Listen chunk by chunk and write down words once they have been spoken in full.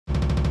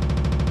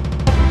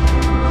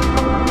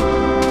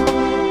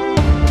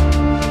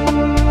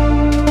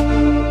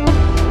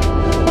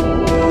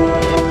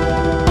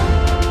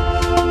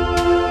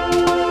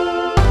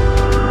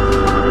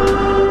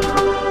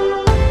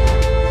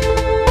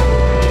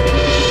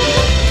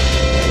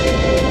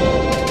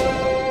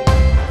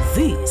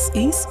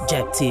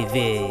Jack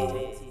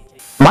TV.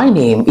 My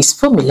name is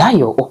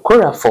Fumilayo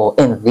Okorafor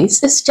and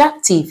this is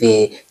Jack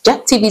TV.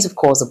 Jack TV is of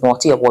course a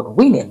multi-award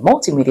winning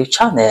multimedia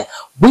channel.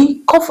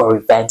 We cover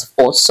events of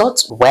all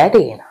sorts: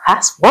 wedding,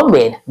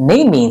 housewarming,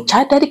 naming,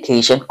 child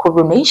dedication,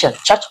 coronation,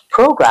 church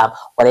program,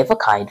 whatever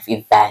kind of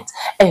event.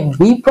 And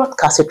we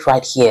broadcast it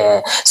right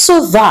here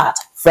so that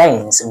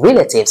friends,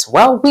 relatives,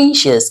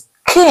 well-wishers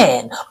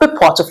can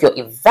report of your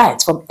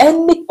events from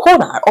any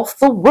corner of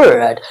the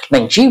world: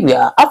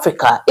 Nigeria,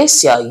 Africa,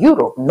 Asia,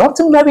 Europe, North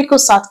America,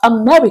 South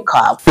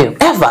America,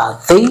 wherever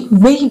they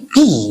may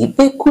be,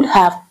 they could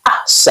have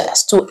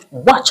access to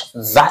watch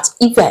that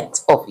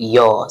event of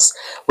yours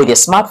with your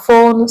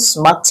smartphone,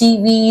 smart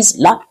TVs,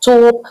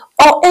 laptop,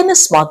 or any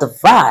smart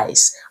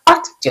device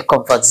at your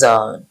comfort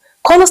zone.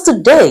 Call us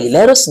today,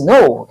 let us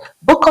know,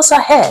 book us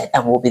ahead,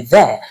 and we'll be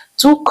there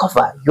to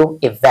cover your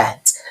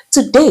event.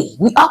 Today,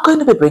 we are going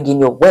to be bringing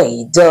your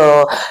way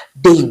the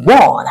day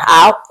one,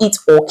 how it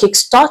all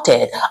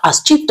kick-started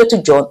as Chief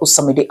Dr. John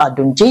Osamide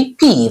Adun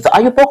JP, the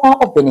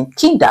Ayobohan of Benin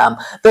Kingdom,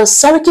 the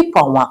Sariki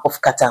Panwa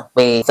of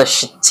Katangwe, the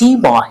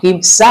Shetima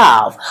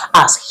himself,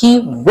 as he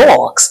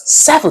walks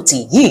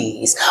 70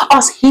 years,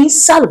 as he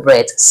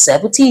celebrates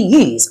 70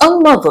 years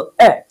on Mother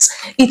Earth.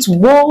 It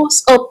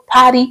was a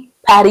party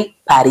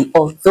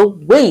on the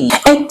way.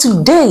 And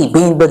today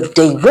being the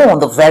day one,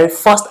 the very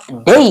first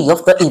day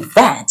of the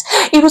event,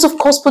 it was of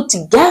course put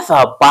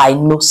together by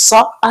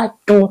Nusa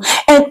Adun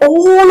and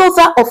all of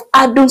that of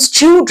Adun's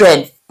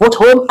children, both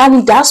home and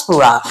in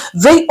diaspora.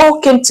 They all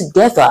came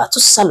together to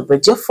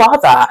celebrate their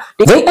father.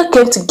 They all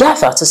came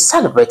together to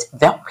celebrate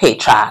their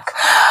patriarch.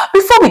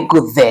 Before we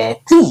go there,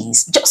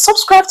 please just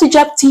subscribe to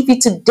Jack TV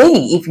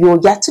today if you're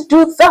yet to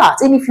do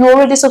that. And if you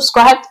already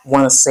subscribed, I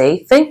want to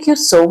say thank you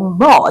so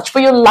much for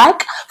your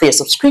like, for your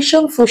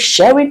subscription, for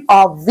sharing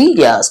our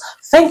videos.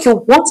 Thank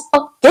you once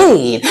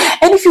again.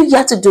 And if you're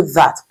yet to do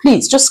that,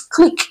 please just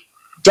click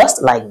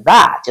just like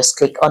that. Just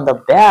click on the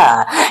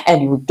bell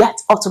and you will get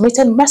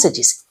automated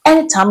messages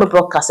anytime we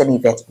broadcast an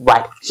event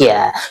right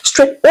here.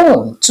 Straight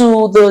on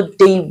to the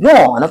day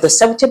one of the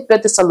 70th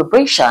birthday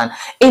celebration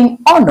in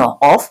honor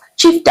of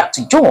Chief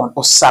Dr. John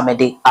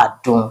Osamide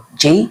Adun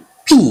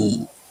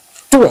JP.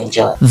 To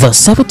enjoy The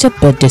 70th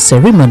birthday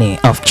ceremony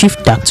of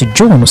Chief Dr.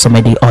 John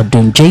Osamide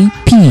Adun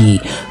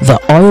JP, the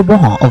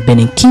Ayobohan of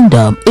Benin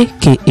Kingdom,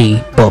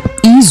 aka Bob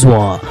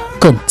Izua,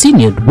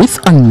 continued with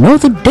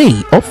another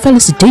day of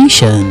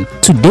felicitation.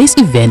 Today's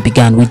event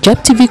began with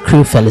Jack TV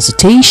crew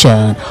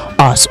felicitation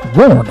as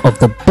one of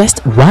the best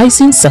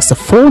rising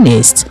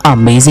saxophonists,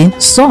 amazing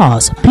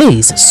sauce,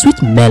 plays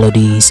sweet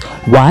melodies,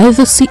 while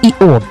the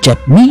CEO of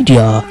Jack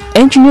Media,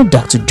 Engineer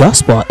Dr.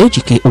 Jasper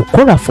Ejike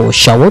Okorafor,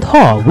 showered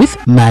her with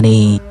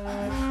money.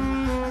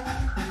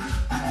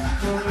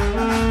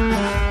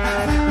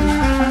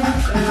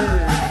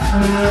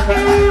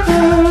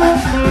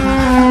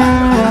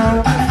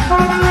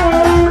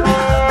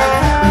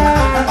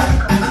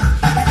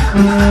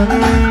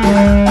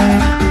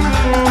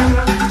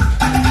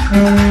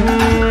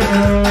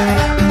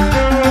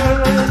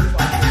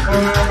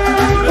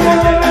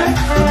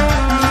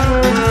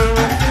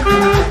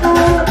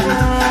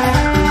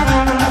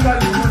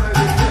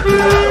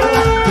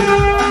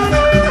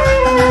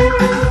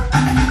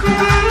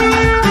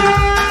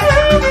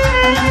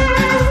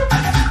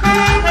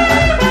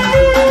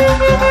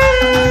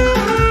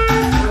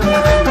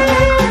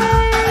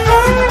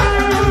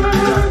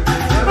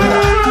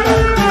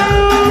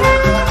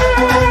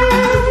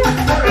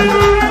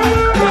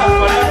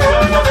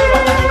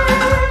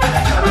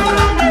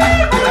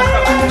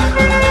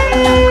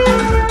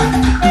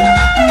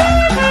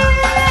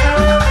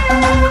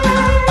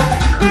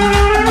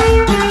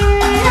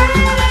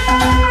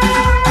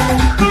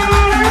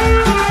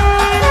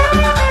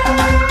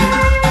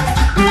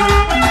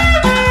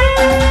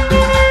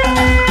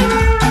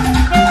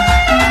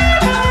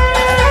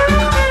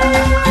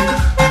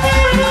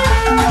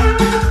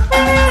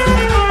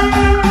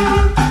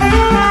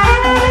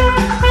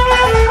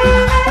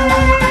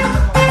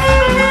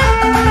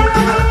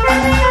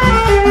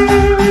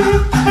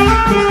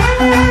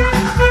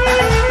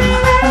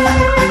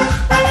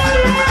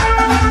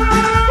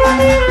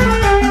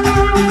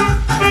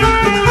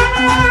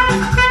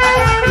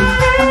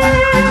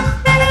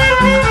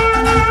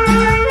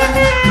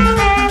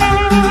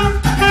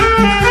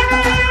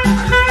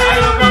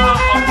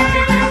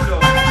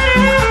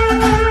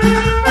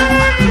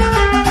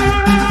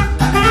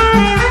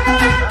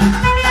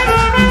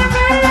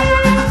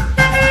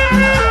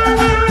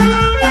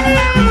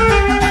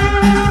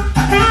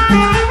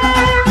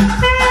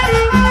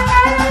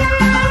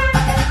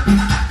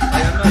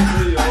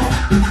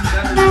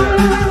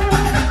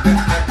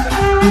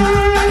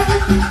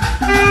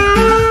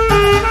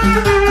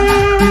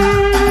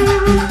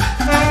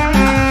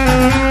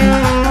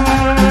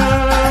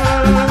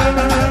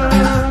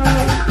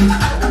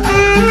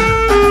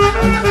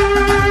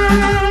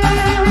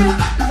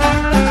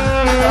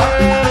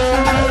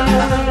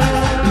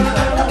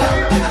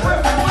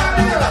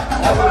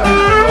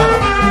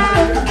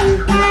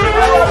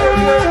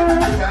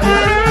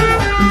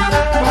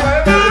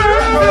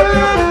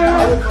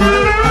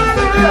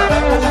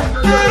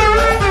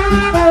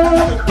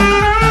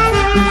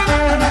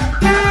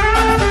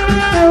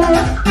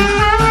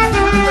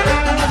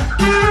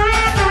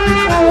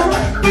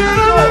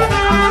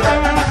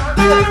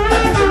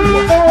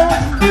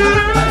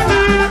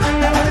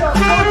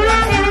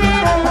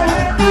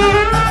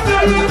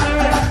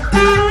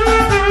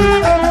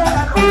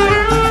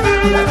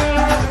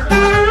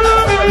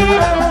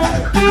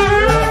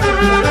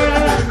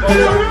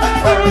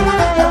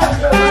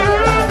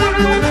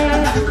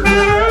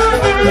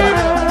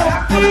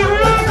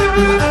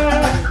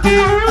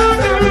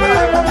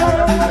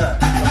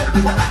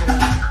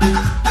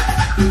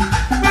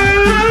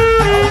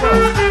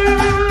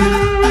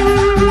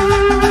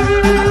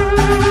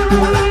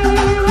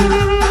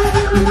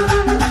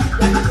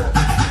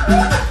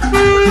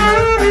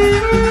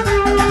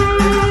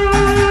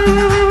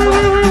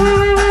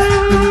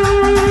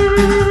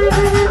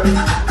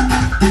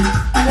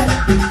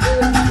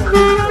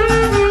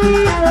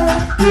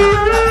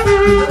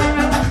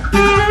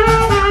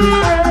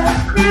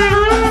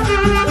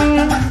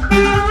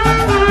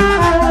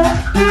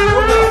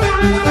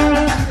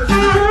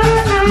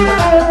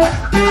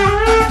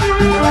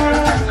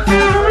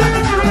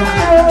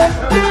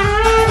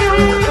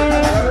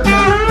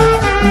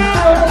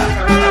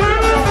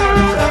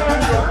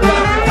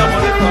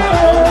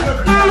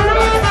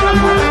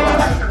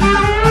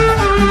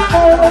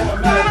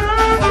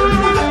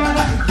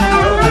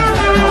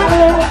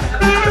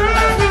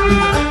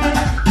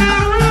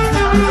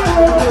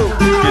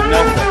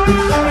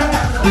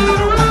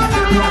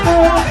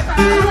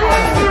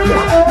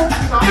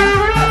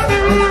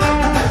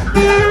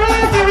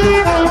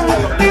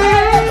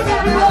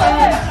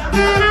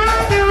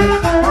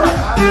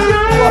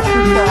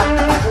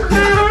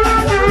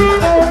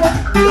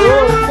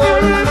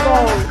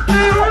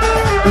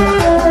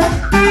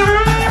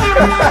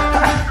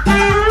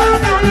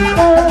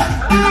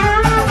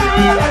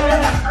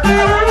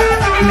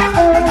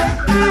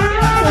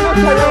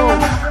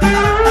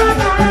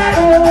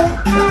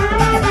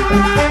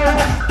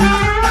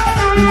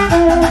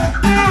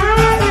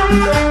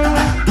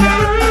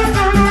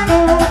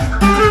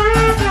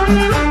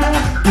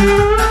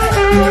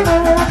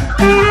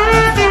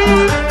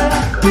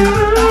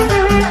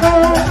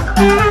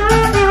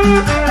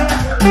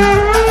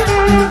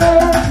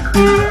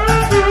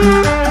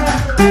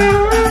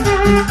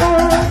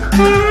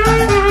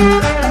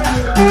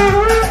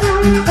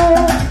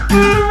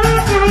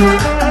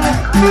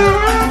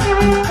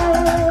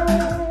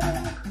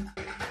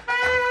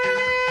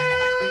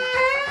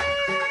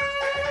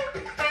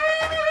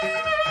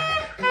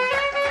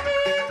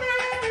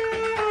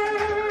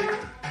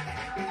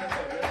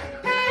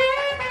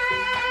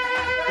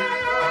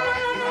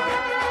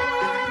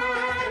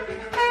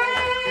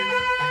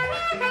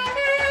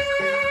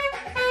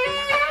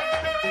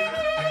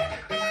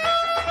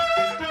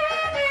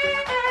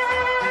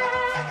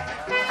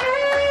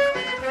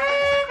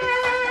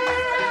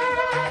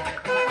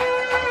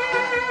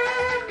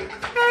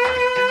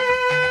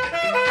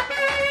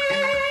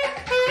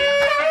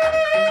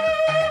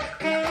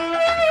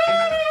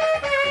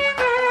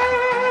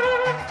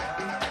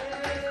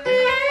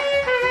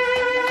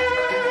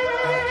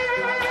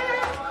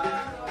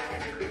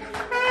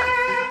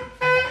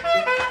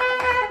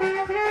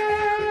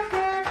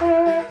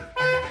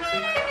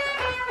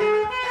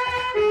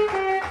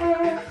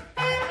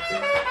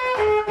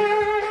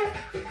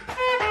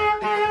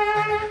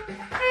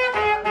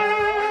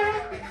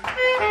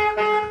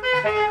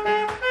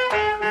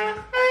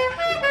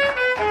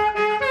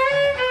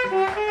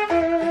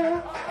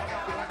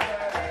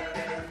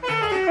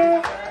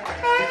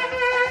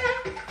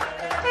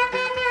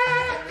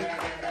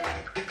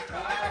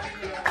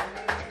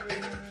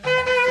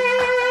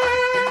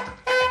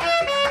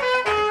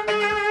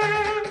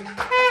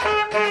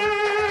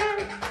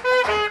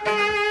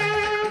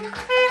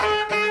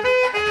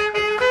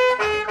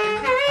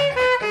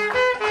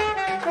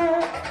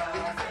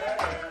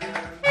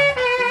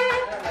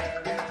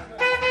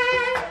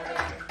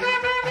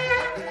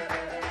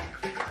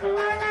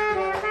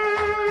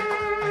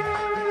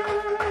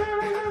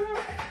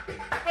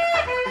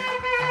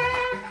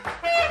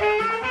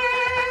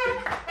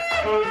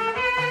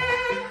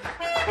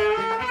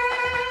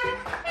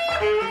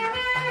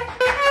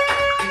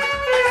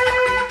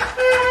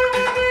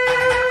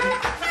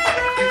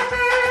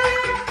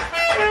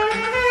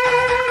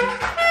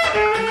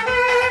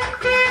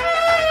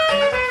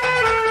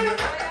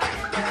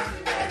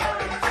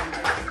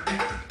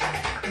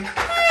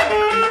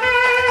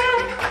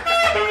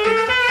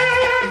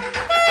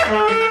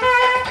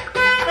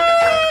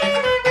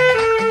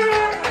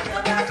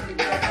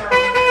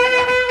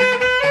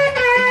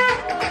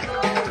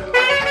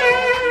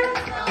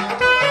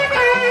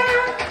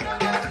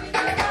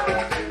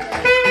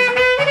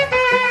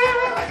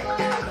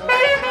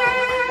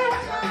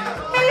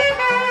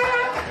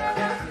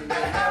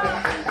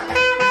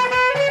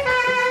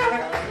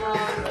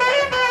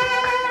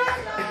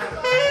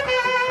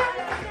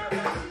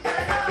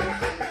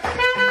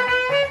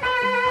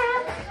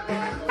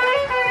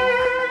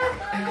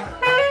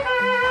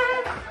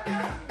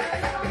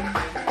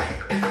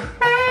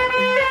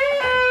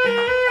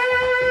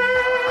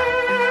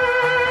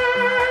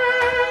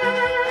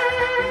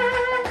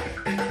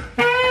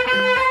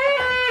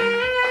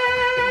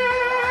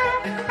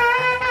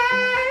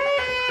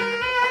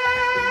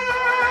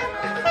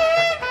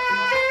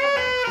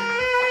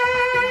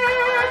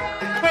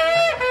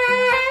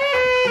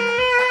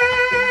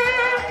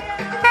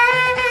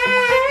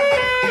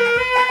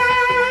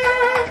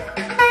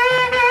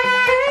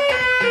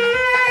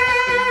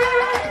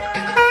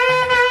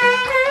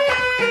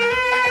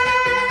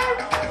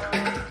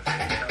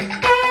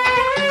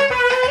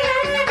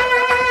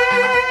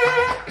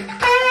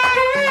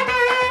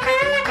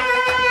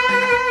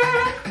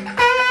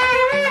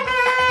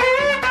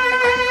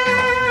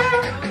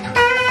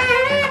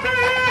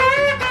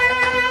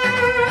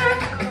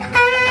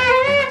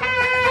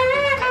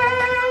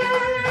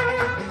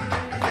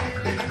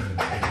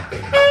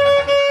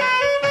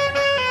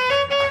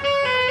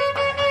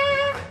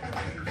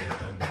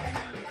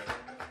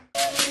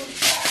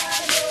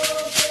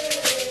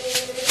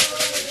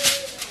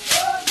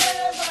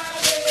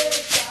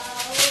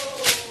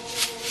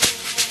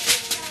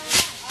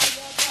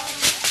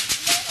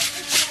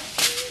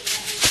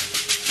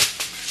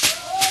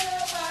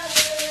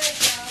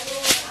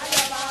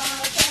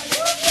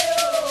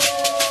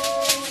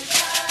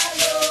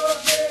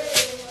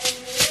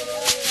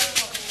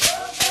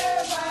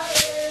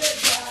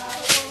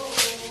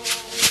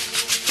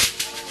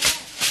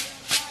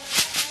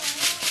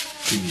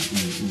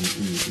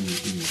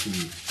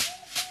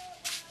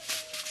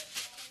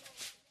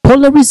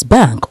 Polaris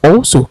Bank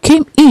also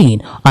came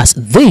in as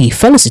they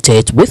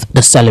felicitate with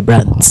the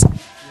celebrants. God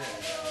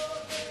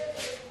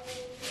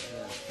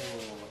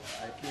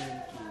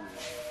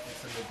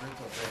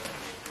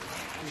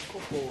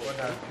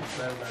has been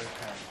very, very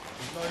kind.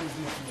 It's not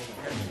easy to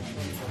get to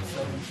from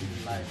 70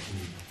 in life,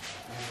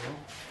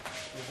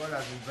 So God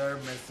has been very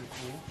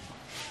merciful,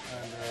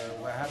 and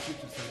we're happy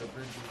to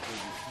celebrate this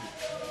baby too.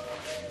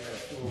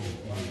 So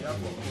on behalf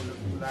of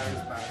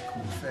Polaris Bank,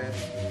 we said,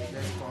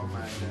 let's come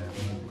and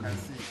you can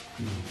see.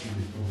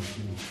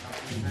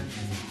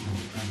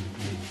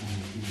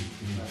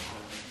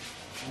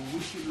 We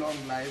wish you long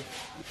life,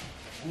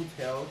 good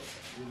health,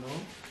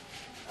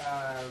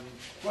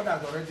 God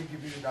has already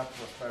given you that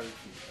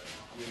prosperity,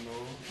 giving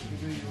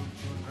you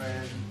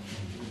children,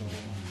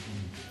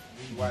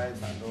 good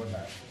wives and all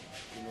that,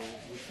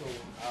 So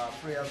our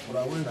prayers for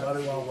our wife,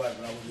 marry one wife,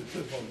 and I will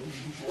pray for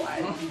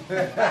wife.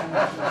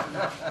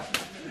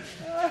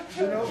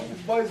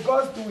 But it's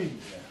God's doing.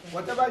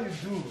 Whatever you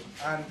do,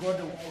 and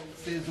God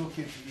says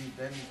okay to you,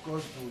 then it's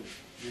God's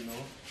doing,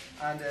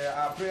 And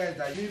our prayer is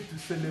that you need to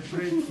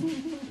celebrate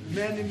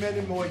many,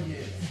 many more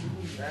years.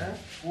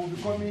 We'll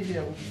be coming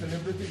here, we'll be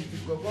celebrating with you.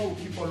 God will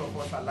keep all of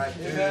us alive.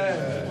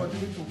 We'll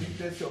continue to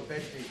witness your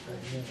birthday.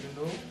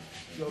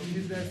 Your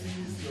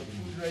businesses, your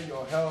children,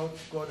 your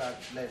health, God has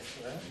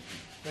blessed.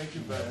 Thank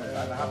you very much,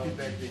 and a happy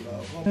birthday.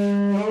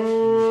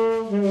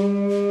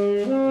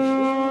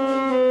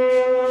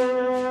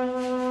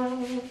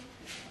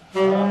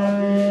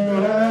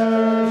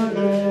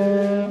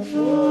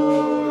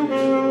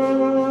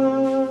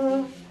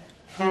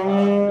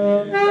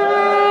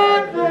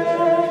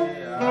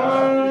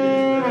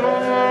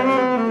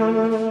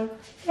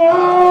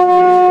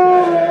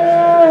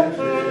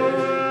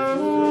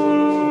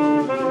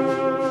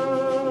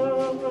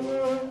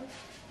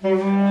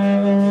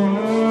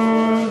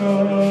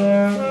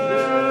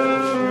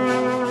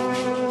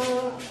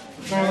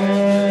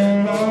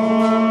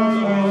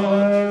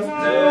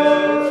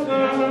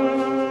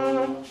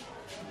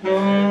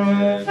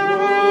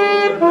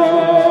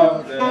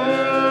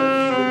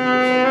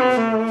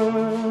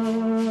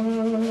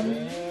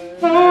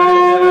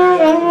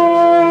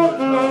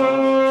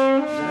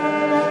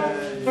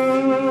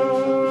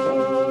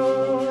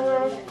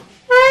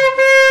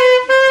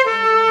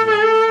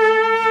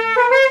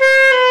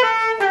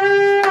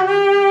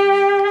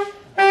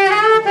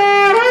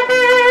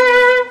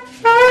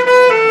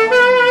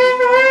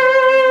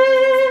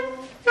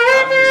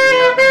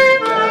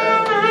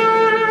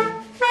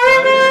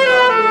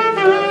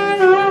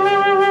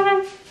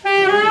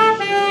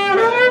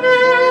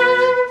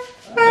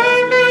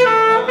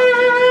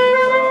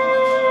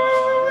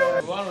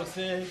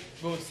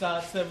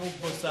 Seven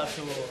Bosa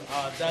to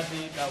our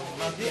daddy that was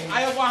marketing.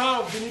 Ayobahan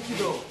of Benin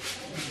Kingdom.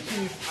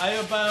 Chief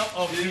Ayobahan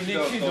of Benin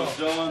Kingdom.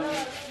 John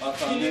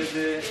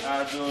Atamede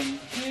Adon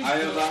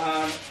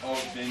Ayobahan of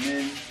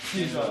Benin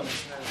Kingdom.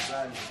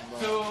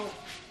 So,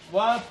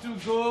 1 to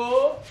go.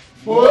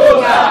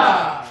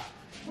 Bosa!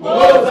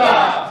 Bosa!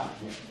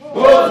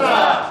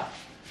 Bosa!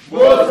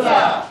 Bosa!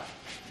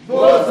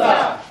 Bosa!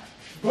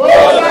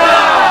 Bosa!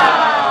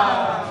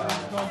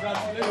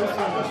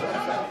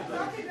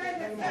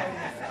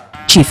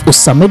 Chief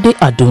Osamede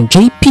Adun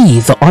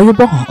JP, the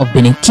Oyobahan of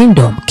Benin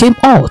Kingdom, came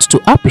out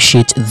to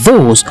appreciate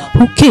those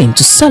who came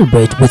to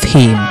celebrate with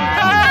him.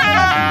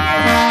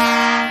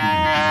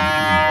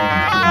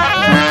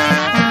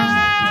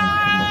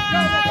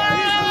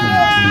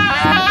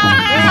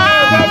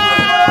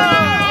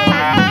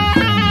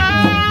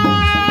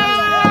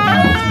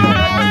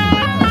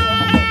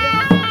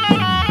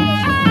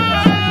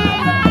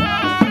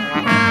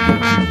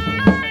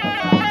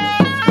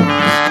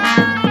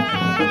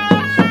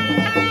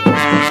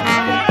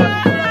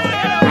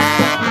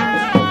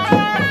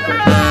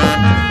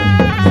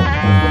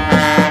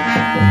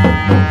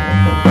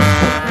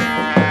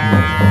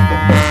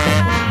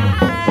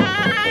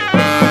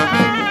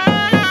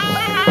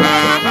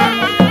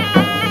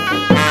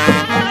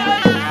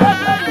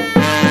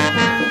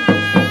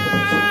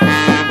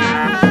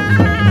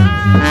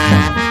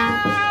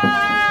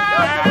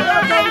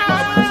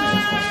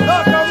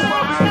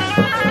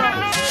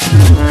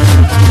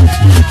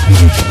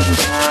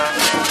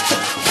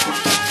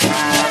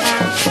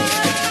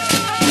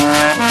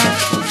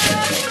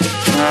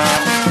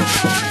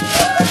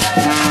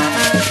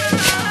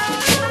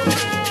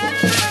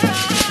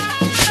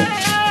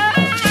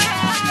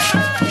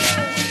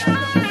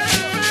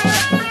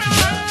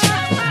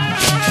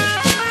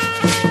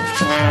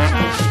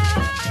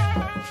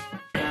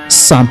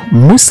 Some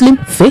Muslim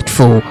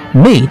faithful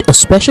made a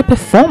special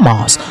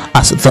performance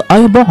as the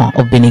Oyobahan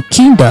of Benin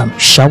Kingdom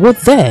showered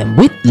them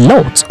with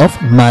lots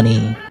of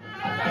money.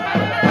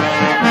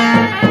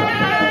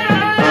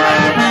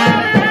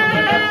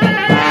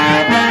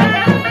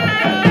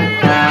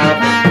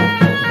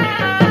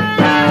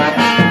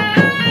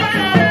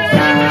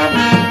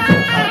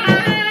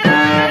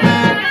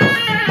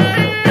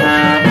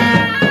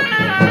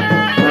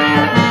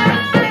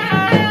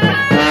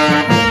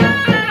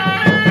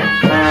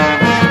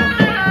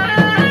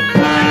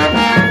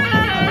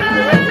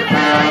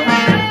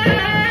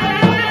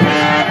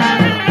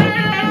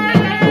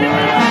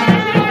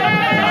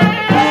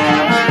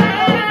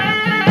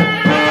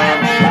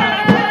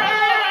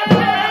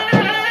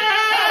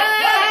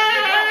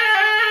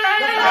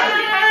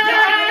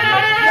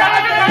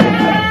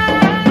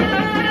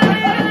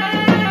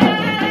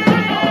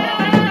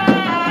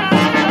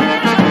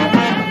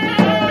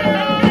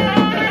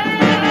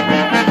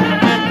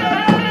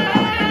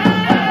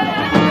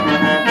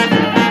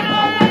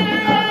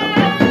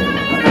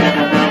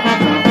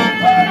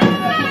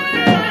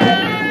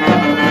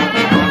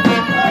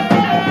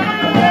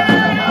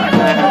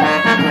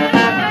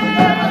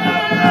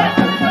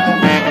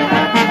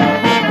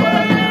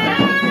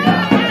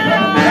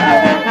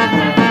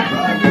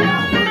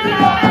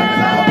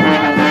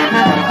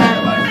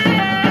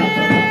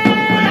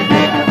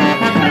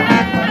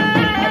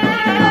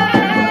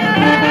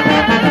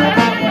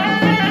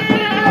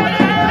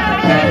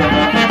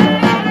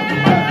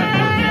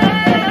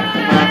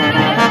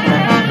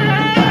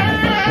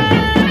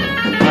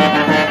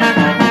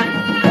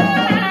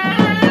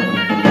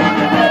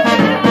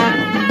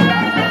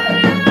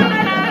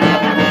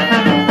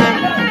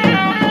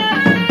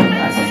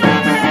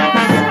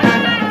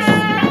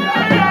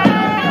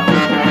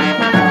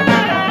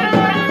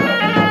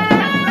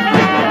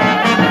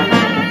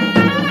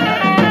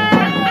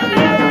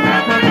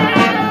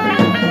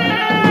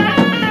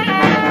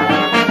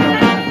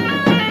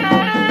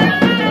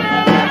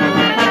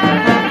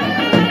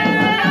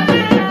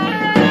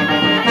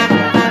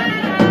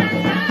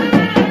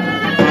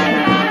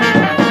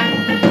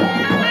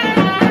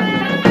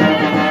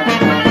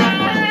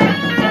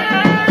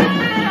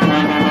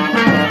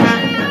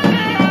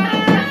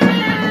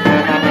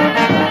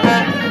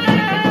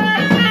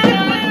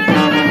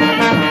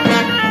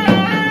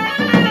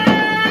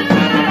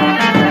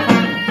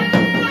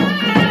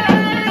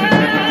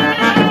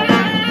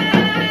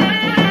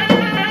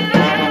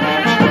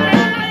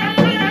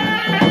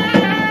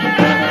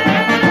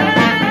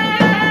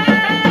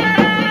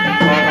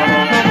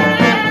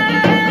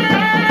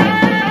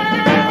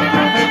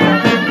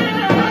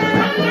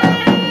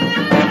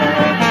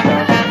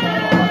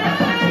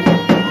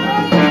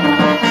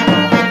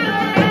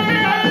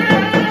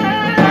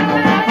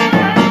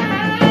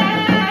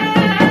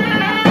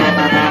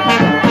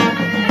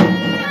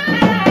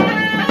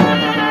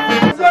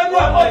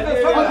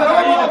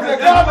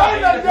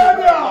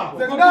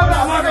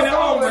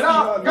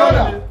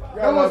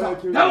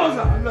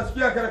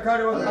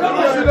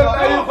 Congratulations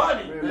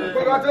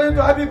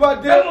to happy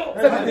birthday,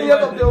 70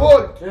 years of the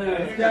world.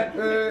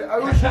 I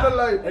wish you the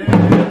life.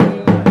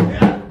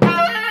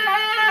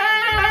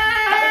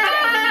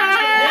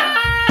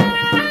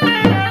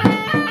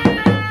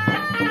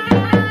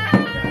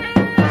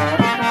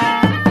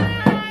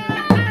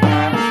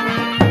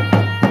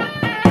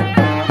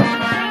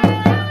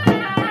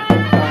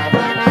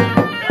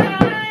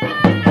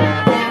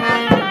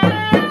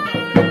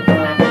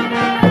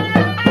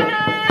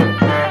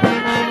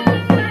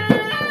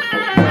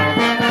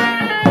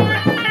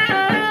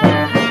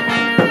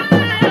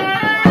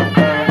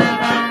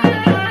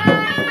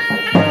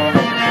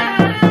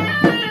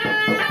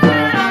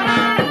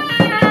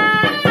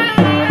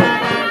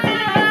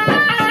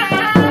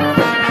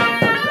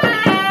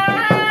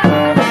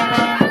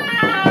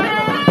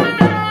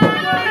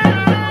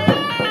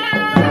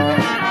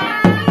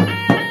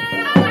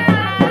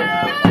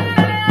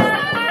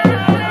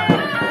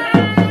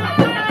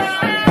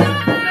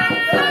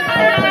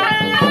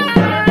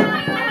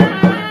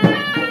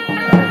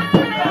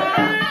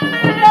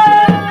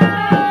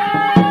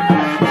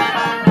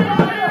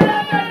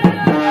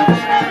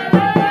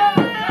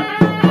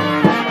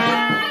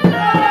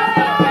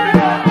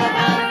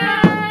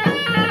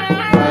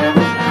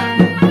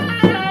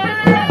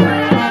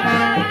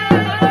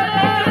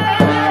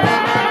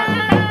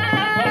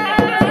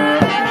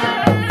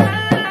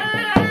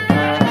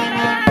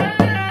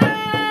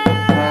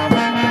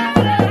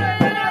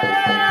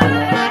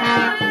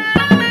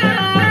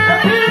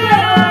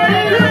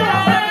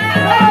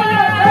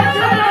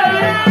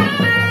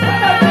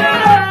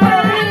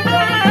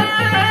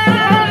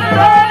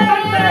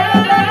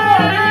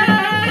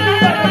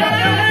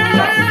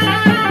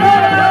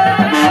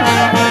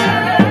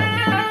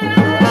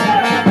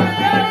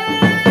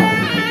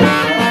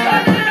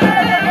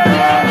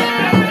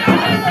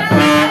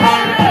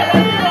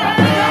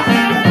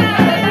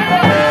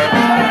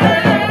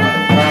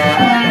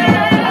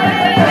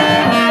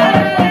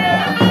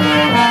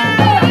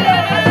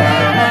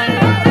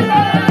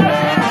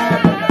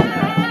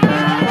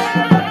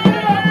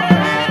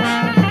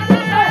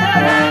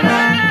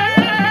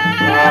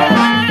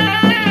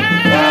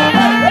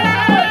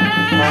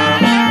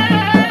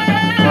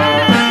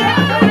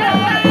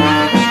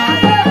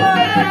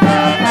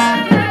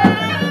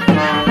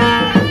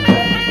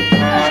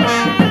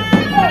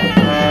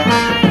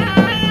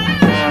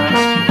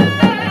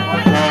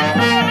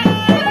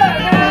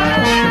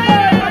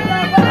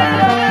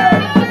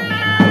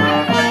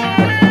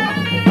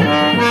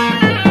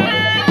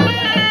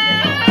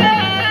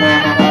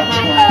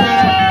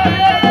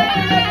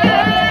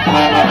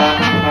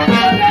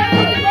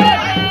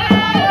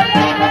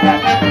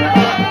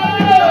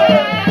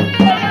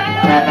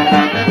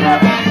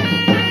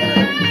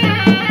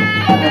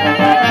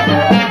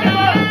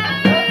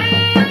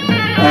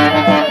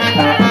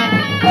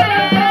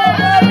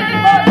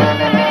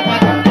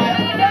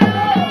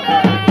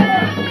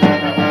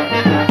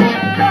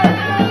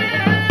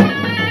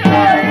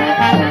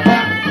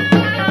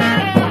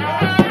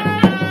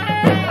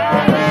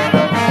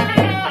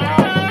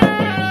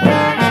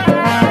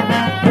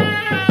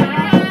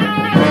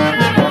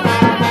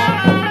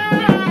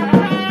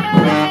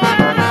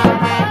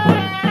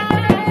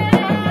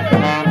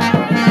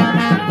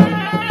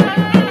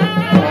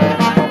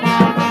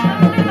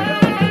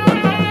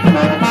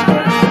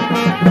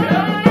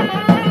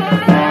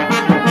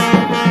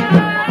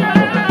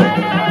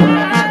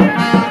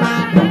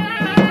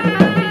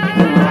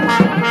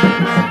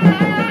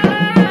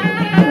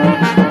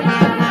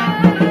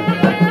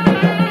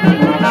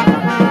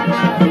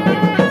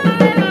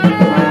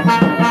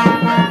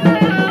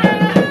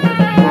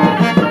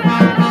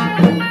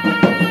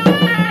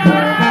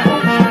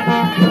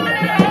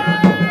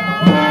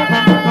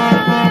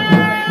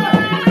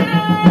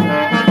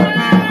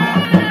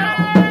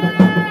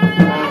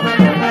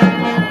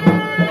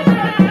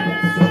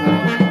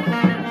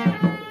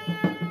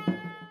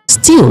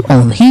 Still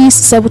on his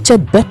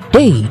 70th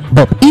birthday,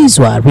 Bob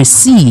Izua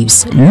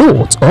receives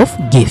loads of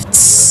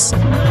gifts.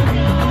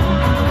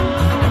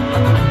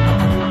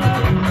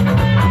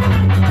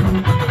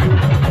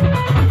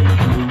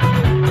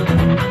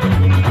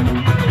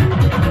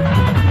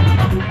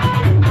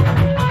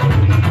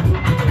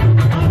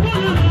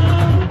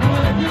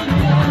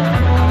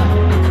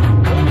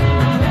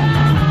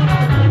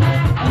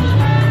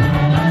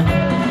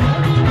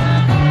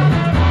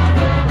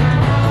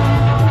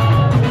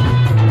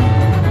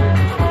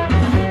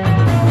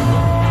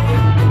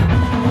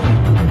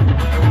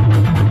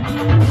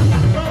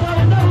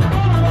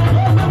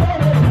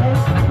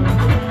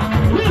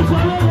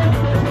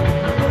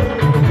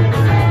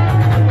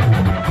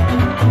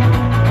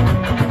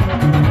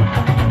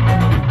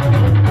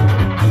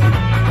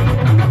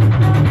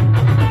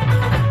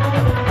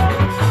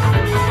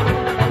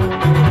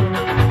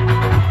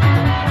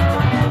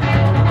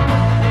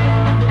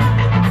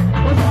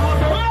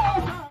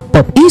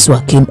 Bob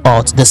Izua came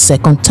out the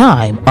second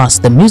time as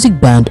the music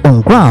band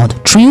on ground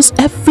thrills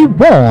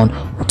everyone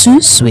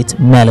to sweet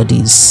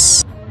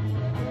melodies.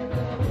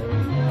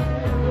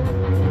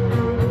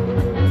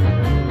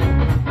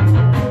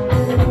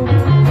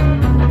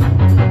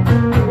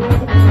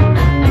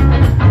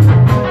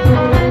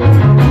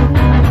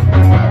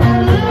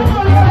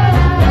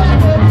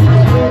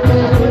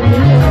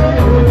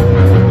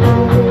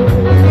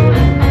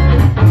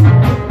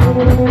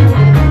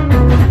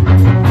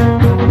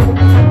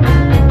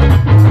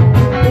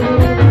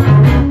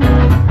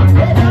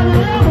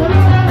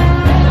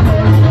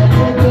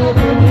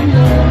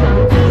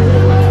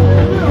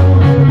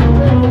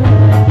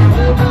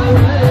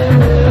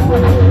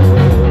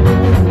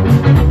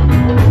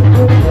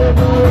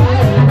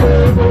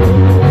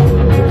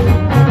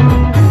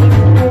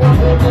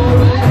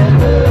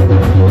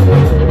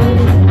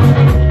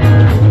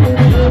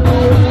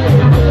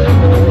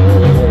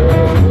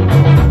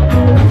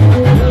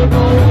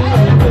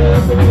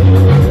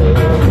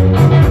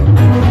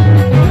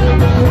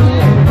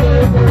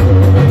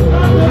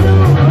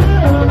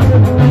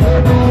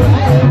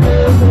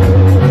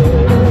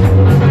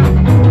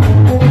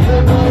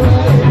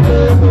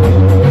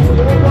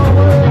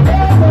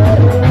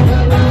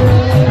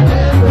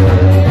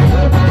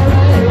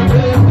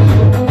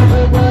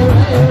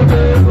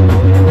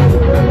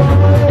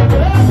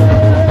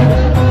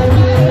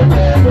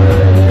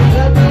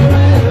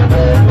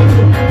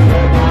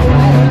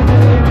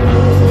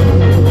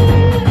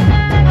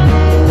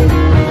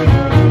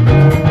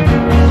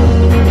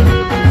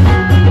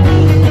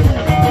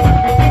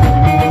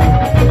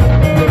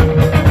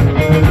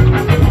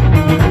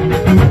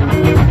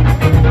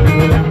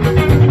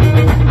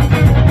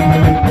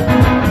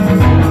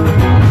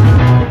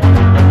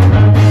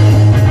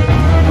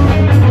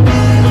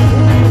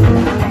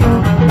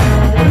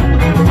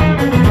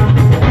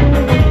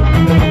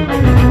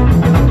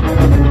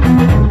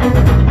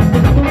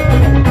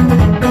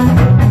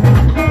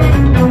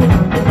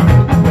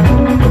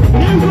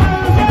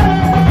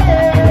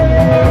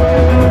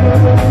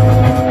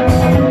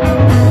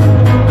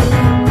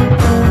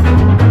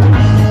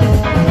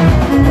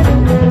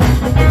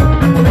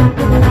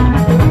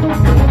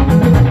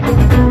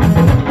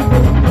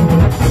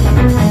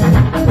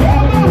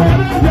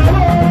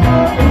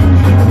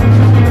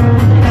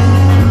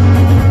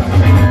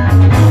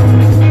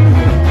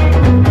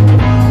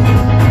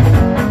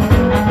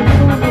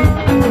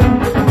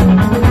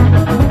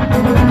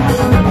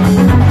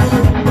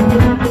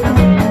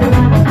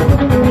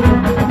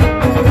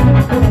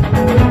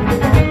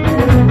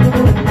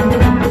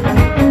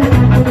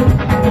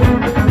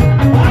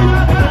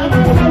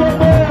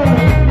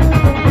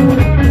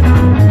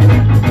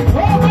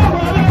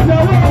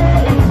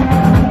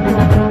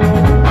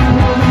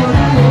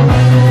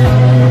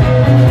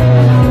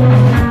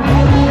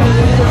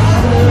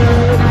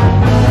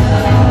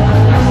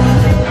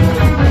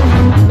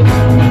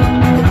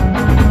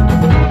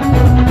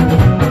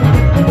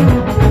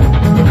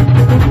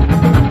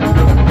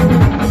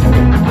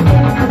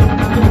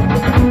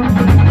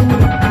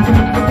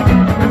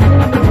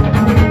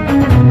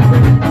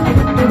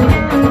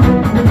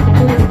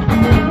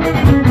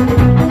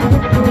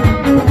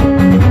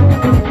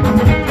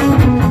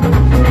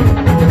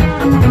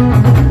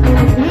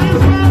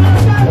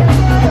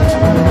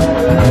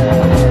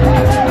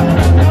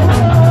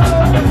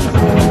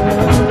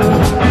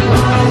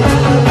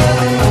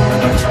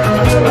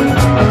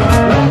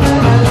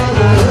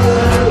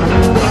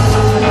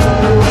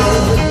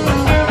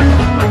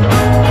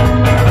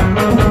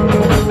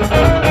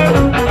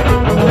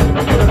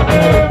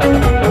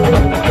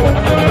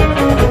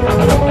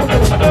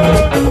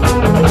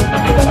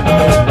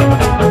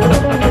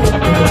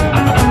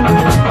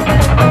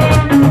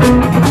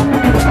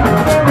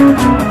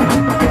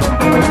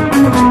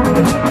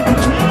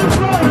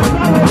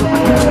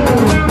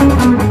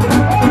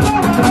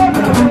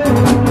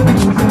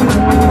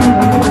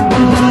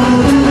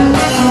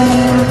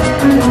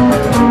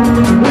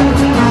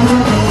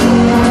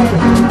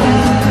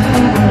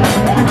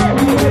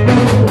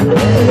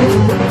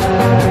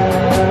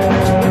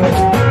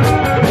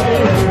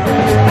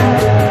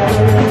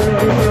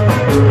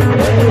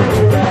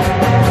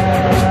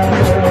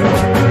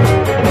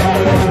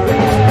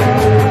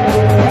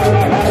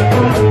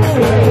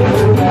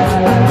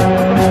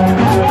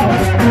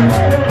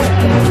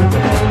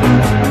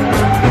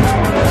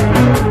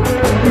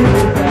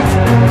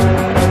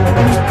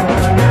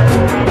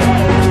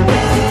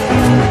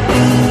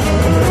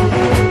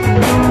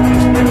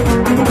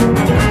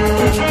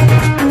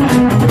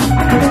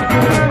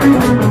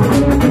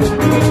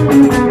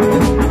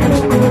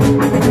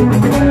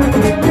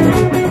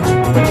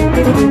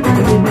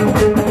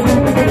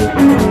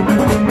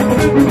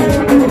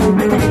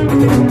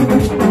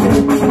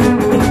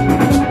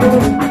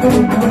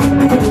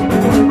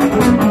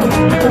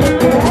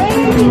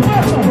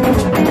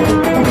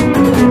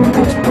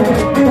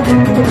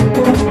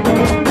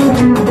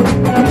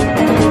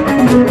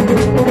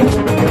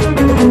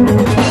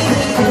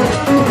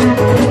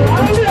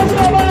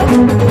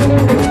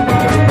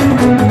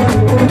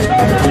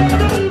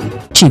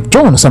 Chief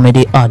John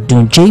Osamede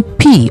Adun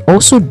JP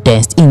also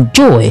danced in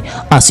joy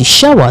as he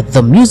showered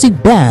the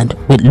music band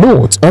with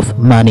loads of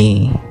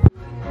money.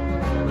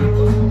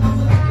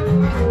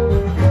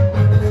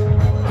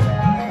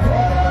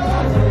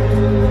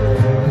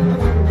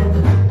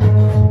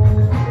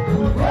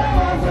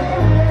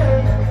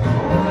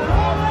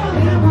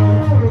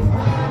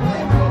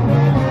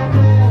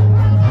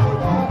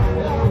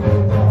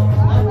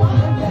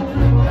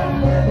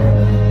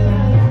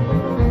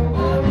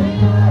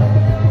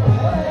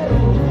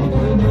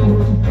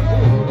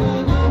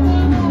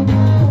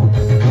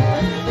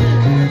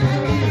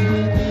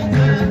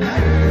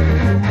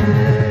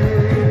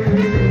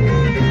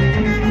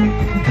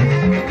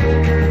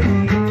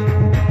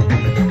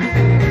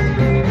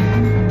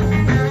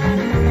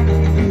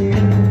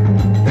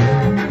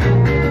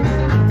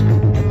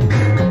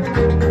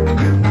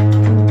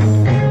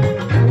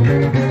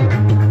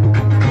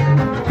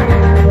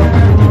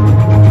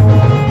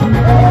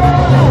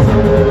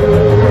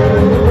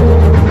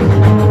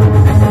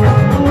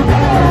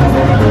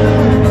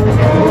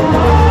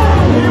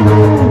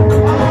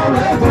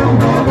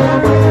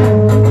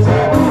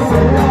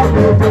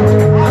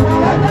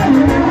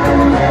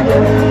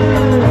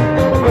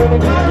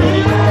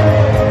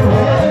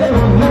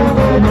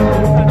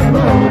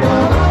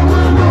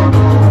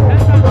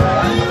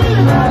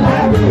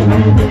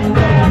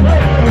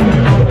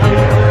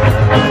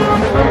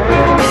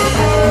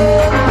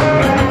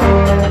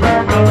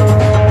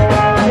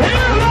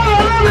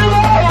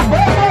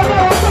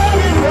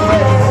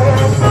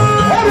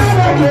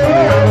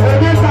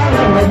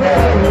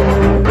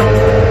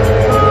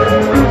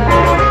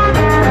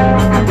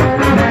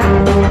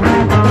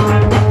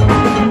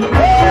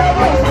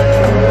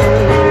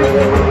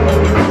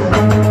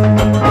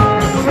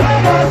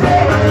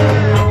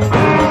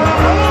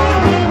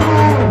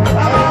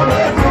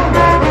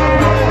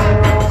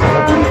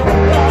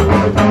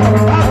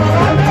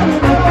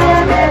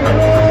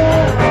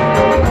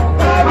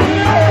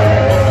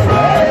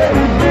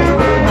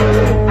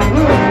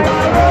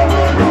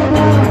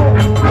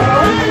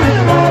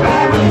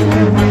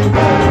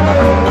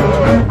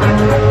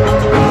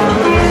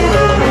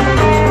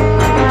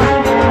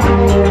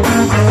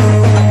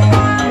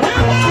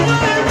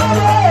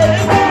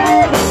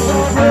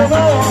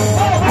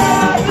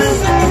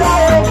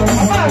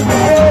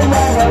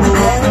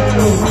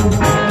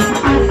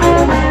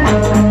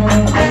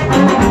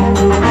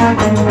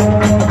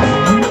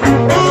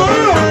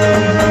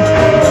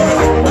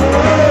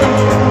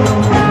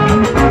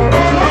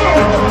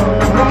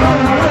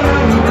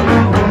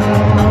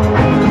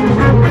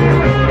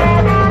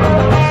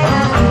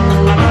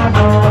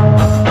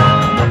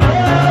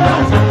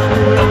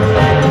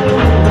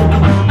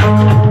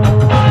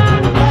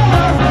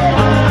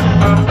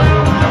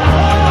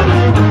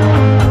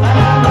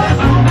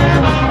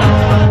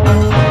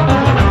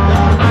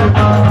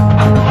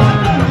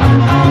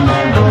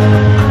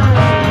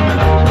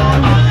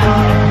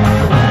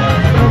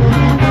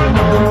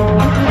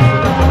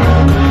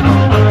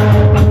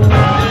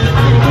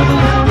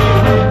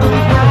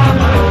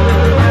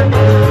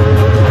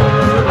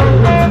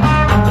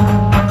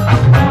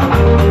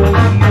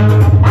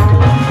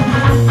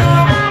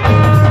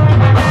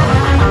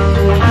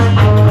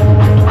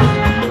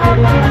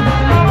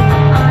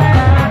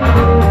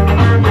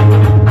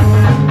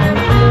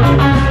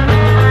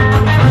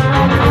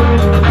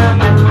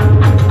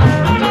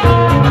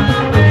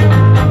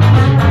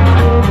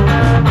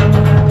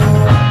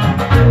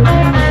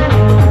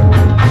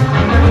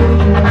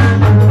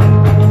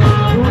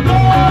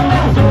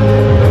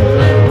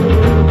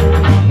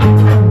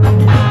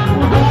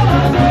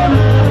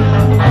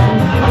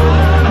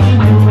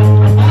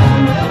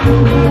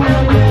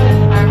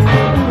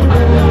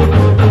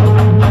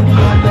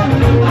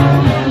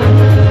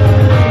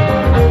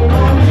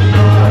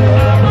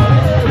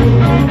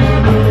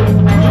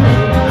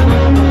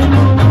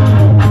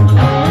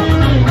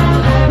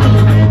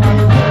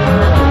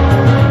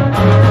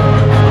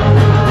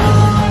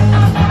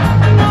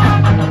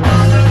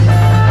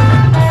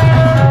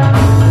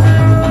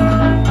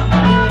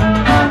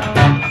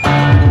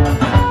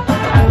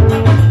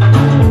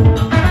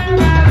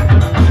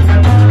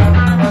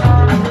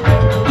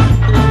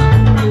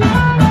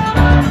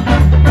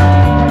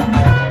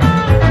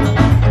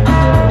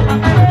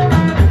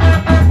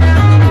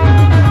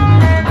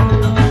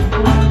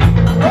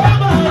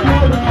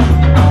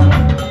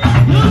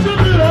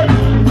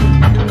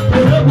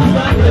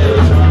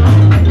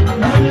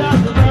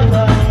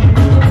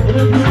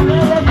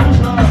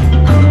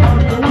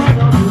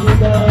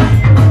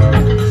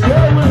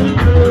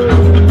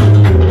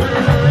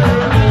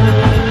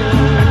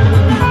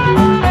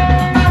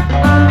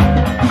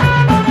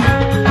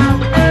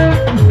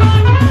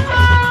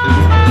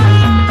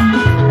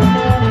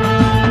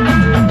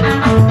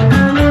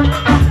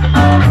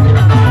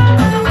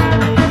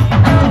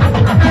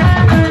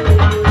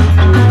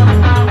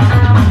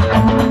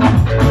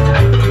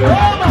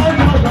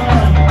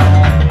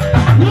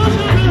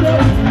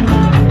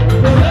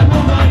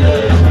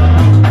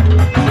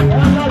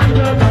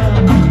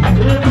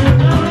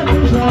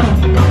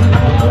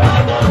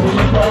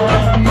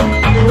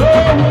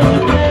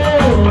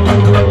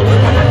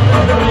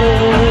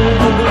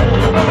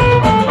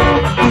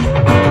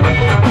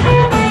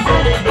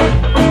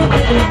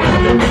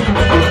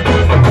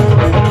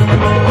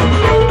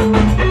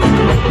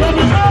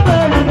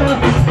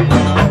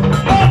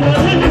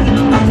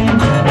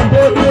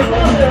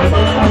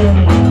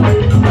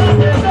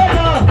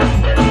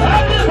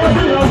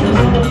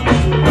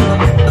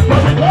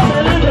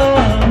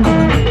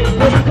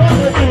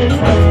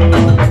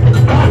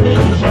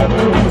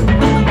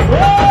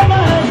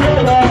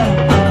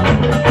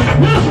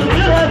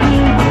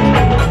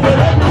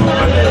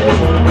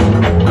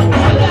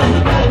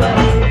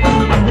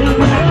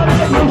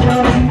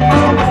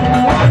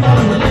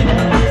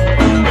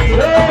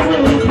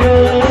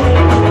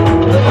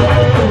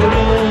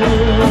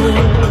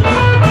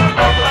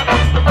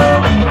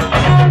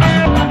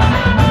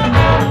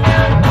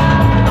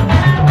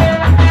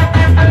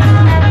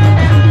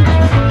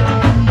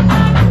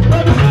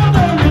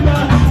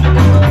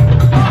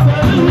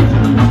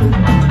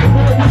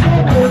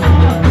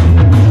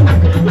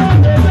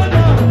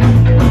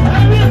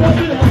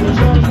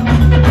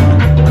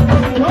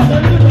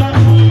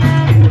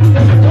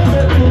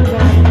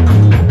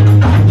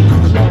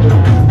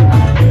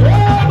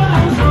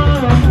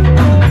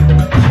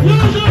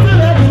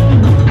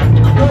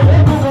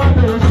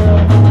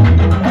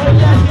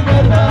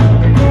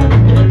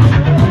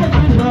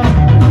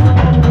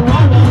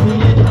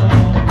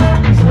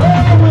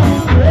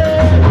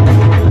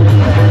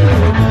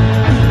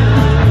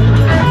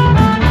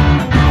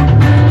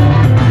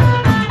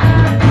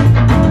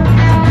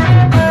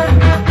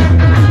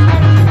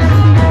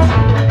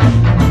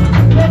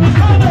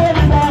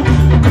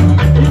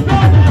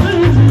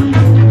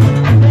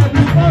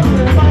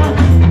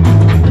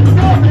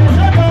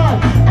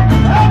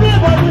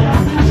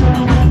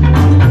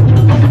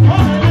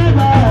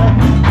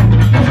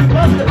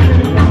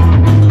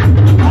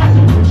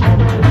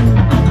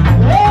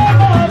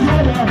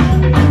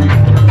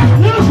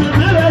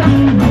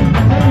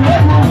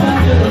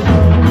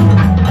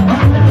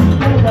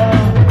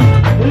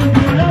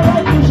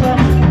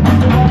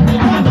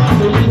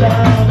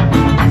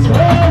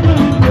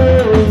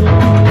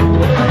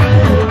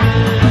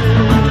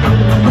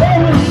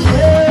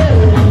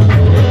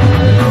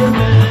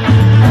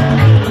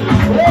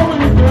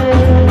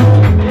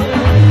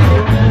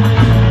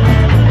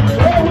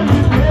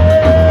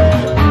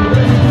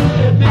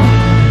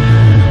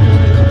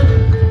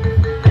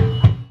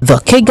 The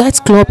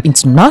Kegite Club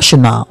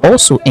International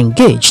also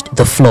engaged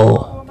the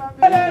floor.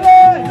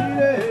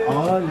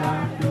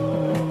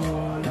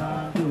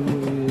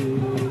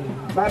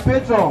 My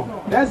patron,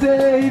 they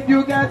say if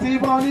you get the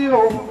money,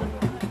 oh,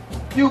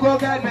 you go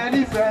get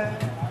many friends.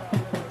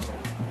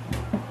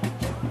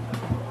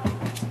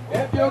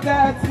 If you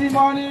get the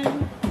money,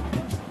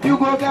 you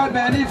go get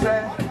many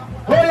friends.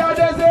 Oh yeah,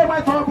 they say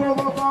my trouble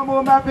will come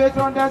home. My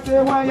patron, they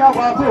say when you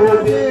walk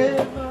away.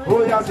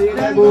 Oh yeah, say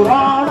they go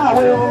run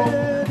away.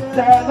 Oh,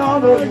 they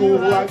don't know you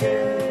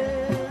again.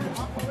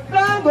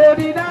 Don't go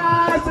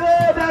deny,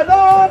 say they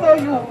don't know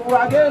you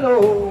again.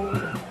 Oh,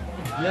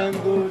 Them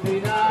go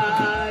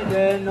deny,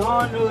 they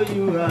don't know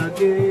you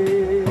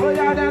again. oh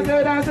yeah, they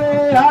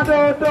say, I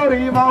don't know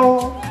him.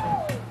 Oh,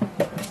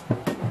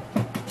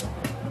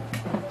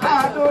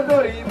 I don't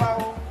know him.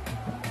 Oh,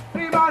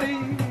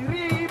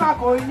 Rima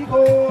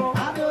koiko.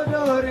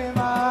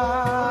 Adodorima,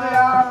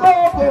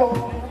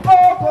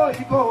 Koko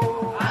iko.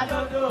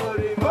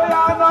 Adodorima,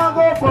 Oya no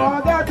go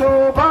forget to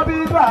Bobby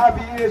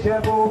Baby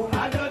Eshebo.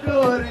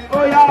 Adodorima,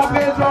 Oya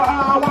Pedro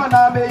I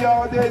wanna make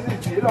your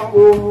days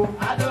long.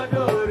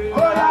 Adodorima,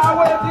 Oya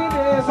waiting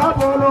days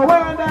Apollo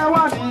when they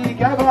want the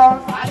kego.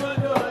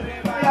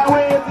 Adodorima, Oya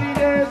waiting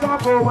days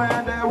Apollo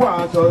when they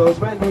want to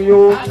spend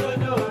you.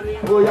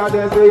 Adodorima, Oya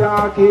they say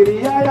Akiri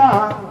Yaya.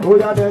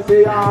 Oya they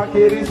say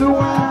Akiri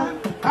Izua.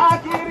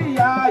 Akiri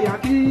Yaya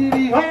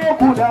Akiri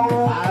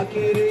Okudao.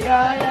 Akiri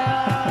Yaya.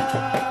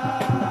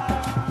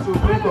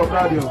 Supreme of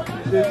Radio,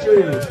 the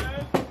change.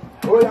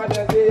 Oh yeah,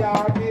 they say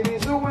Akiri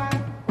Izua.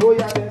 Oh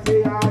yeah, they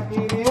say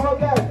Akiri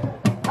Oge.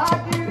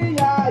 Akiri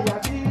Yaya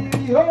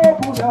Akiri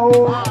Okudao.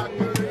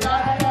 Akiri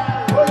Yaya.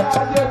 Oh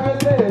yeah, they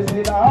say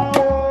Sila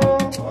oh.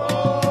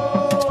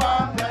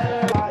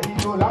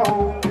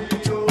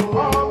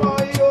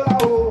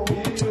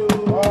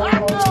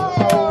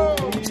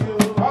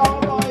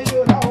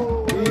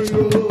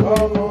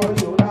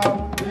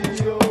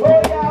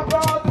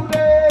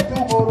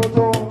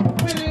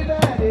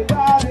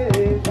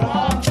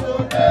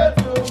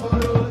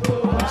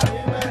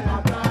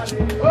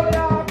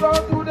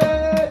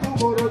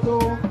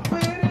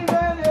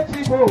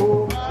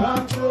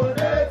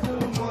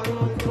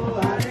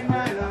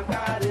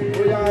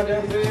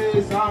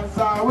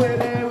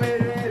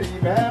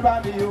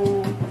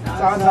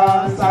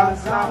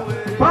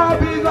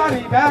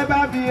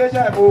 Remember me,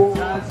 Ejebo.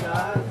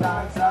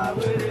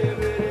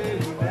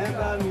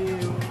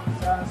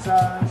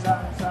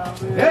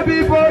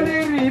 Everybody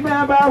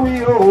remember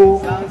we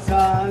oh.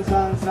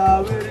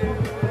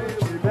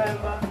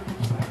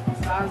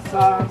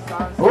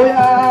 Oh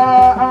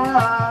yeah.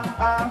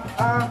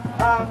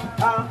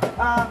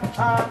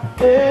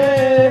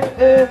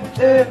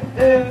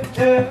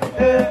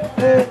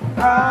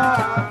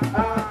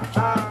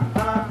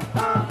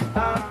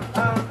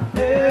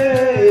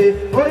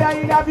 Oh yeah,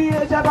 you got be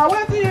a jabba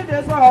waiting in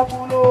this world.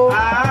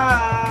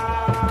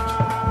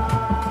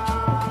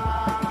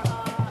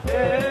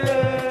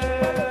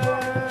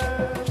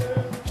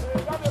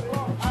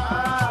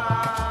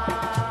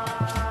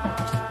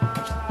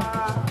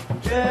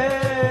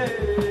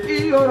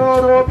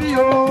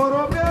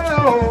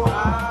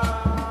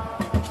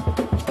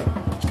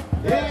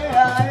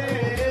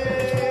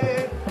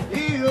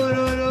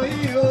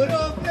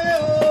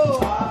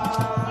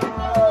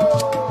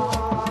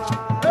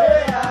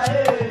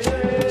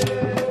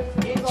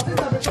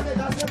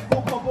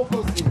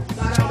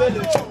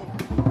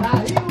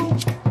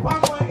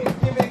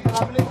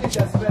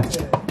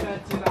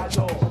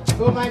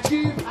 So my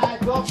chief, I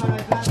got my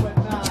plan with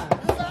none.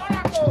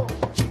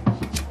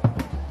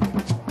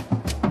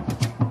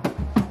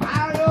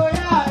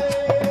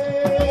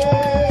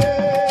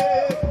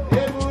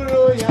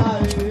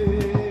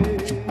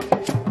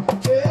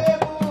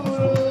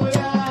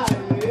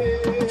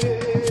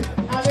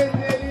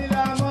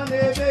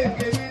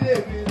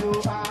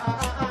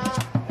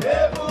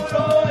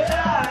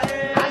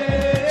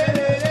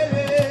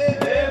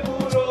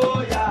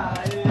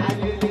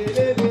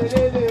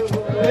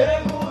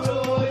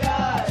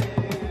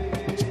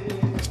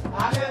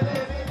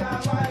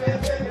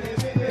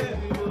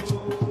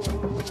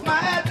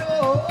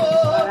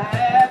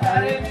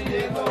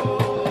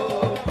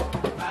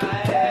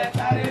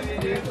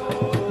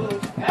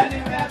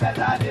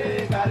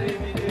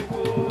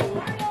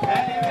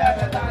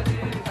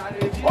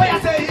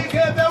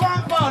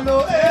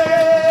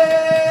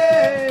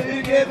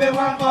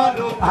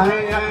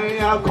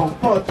 I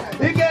comfort.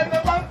 He gave me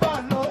one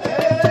follow.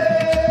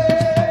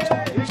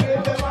 He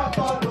gave me one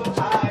follow.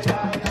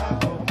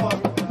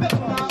 Comfort. Make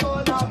my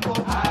whole lambo.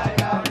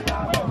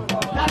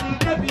 Daddy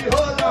gave me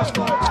whole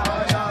lambo.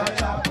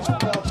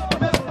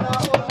 Make my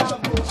whole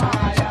lambo.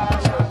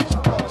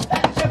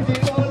 Daddy gave me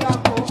whole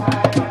lambo.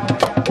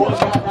 Oh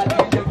yeah,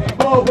 daddy gave me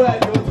go where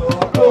you go.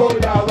 Go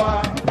yawa.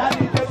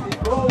 Daddy gave me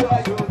go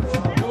where you go.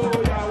 Go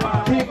yawa.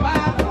 He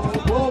back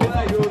go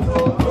where you go.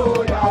 Go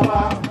yawa.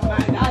 My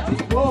daddy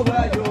go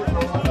where you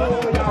go. Go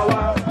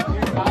yawa.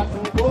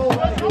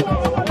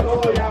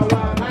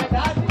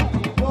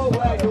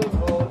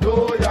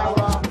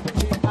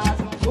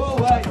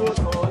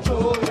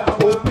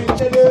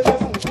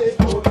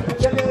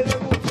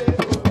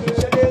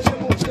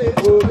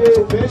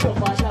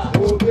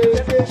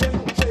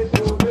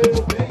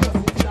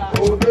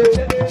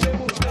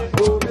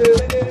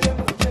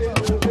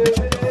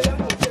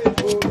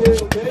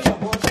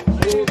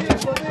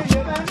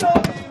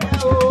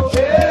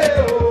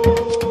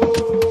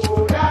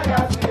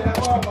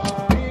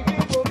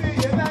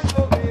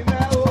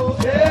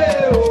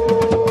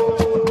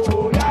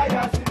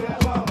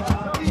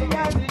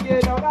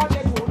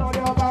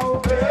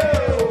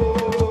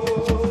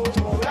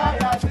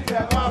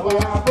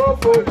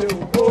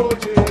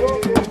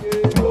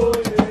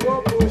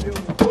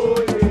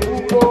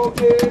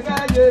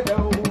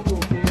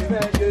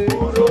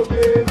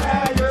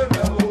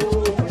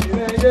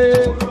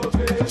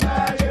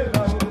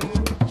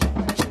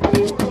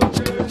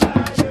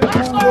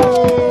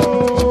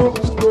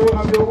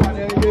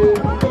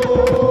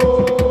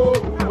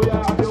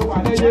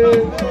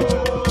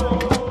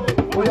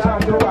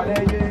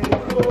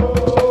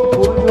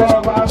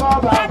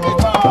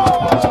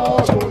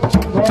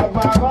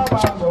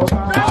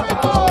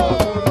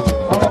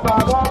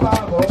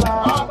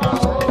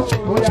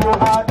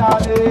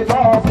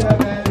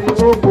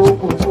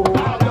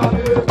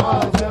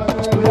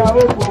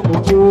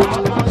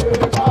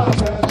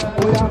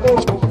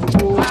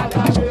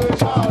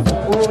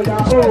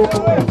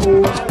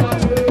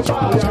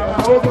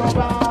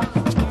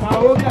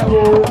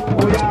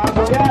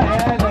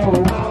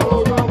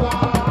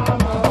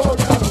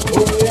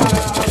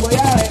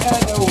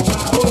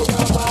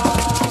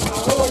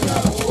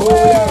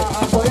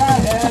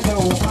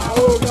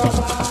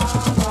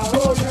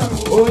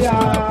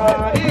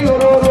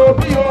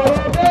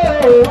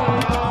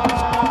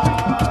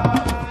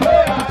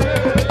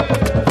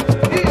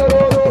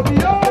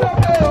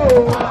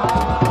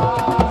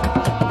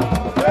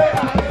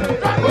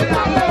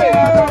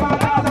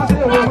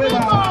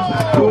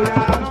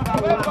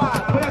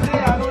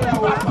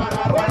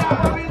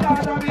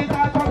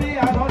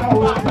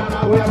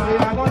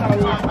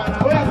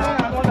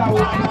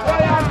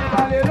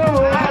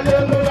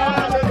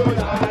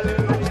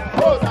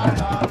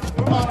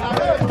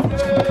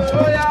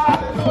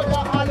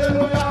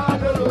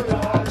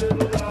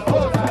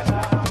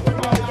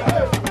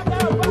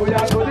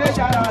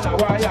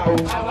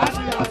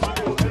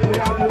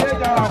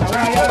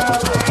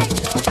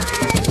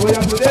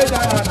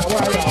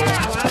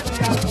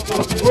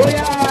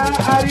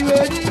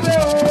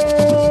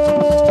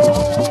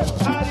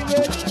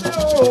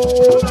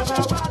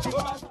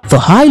 The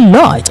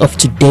highlight of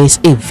today's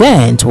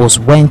event was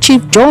when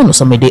Chief John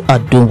Osamide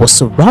Adun was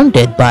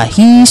surrounded by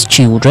his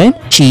children,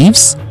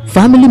 chiefs,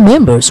 family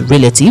members,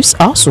 relatives,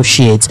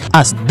 associates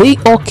as they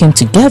all came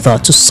together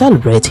to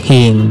celebrate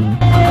him.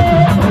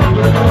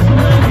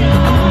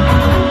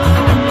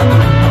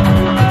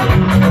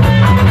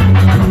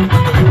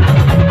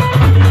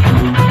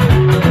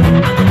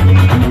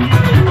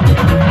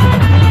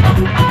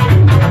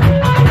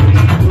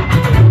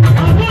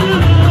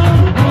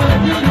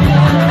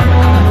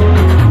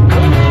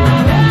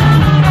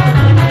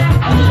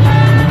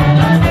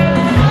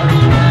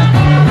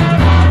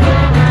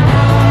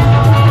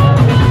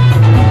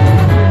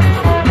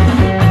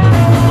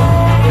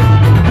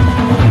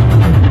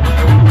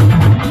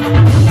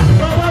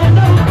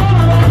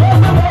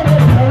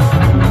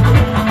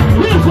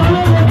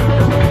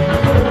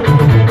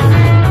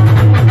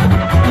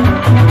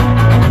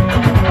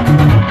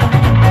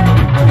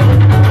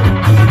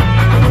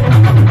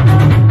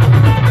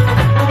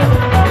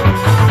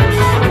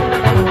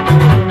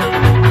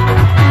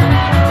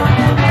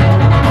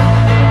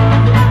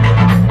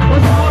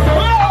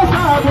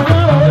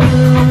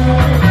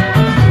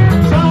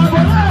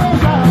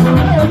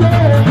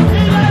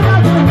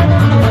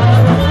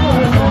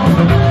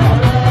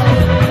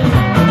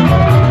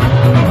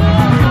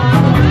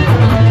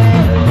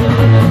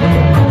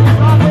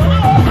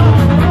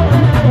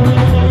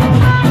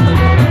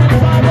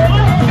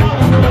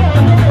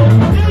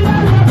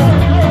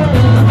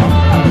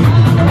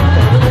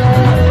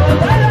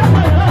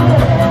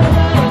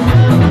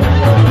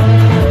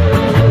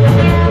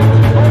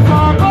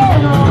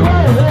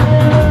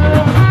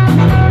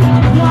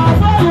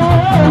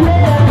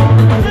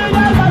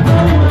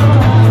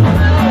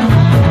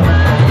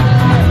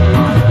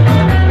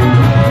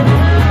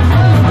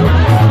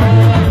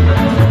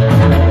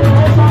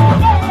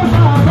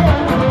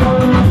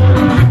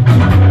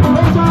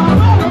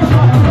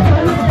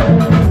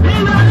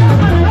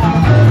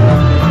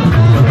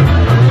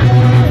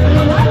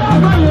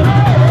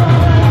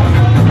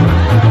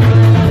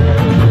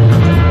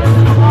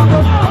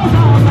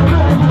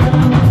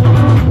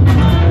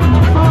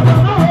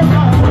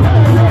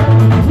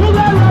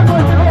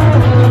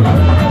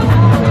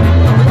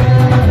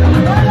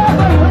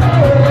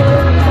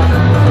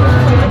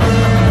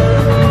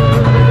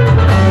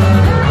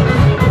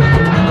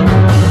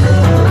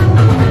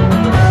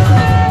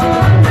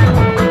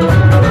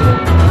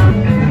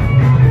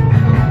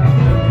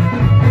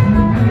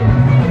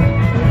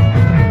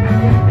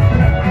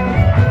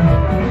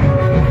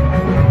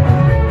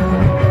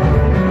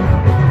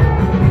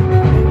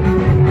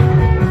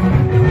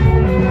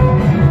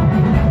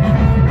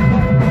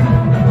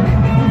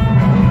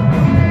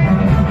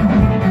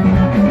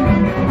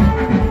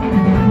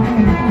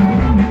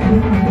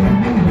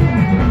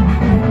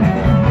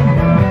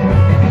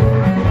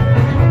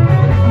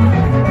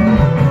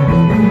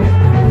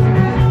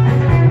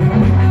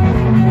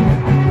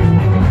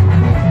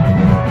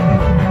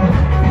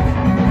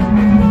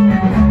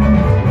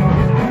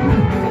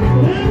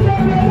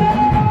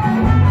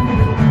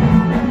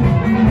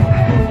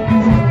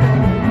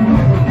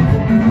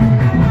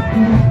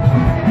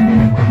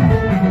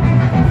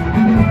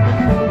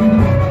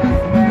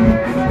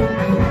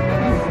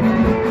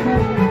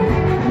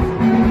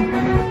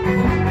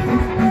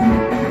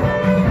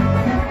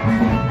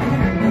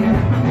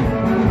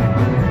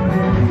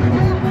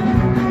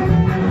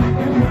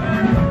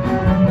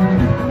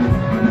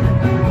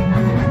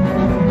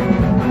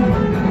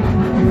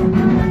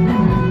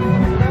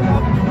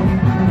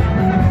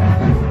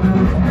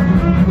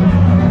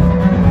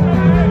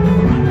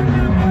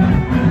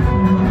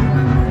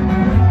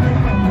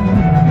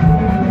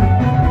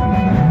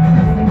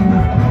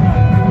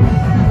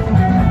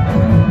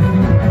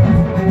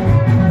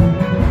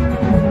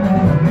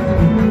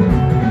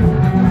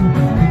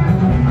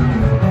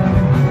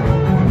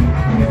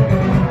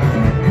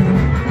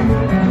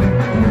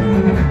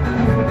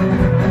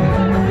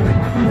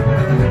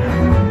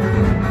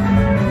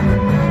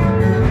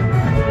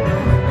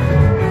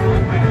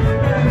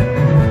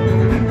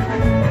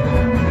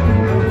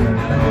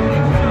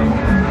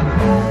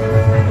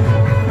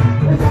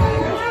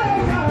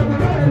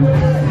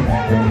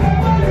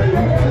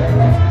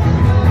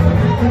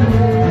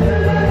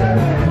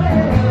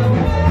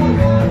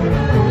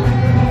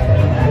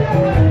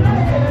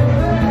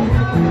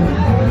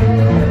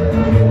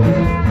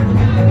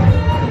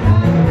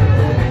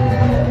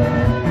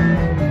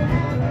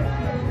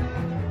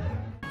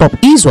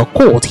 Izua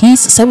caught his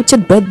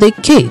 70th birthday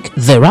cake.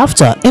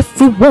 Thereafter,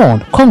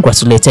 everyone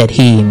congratulated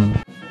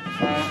him.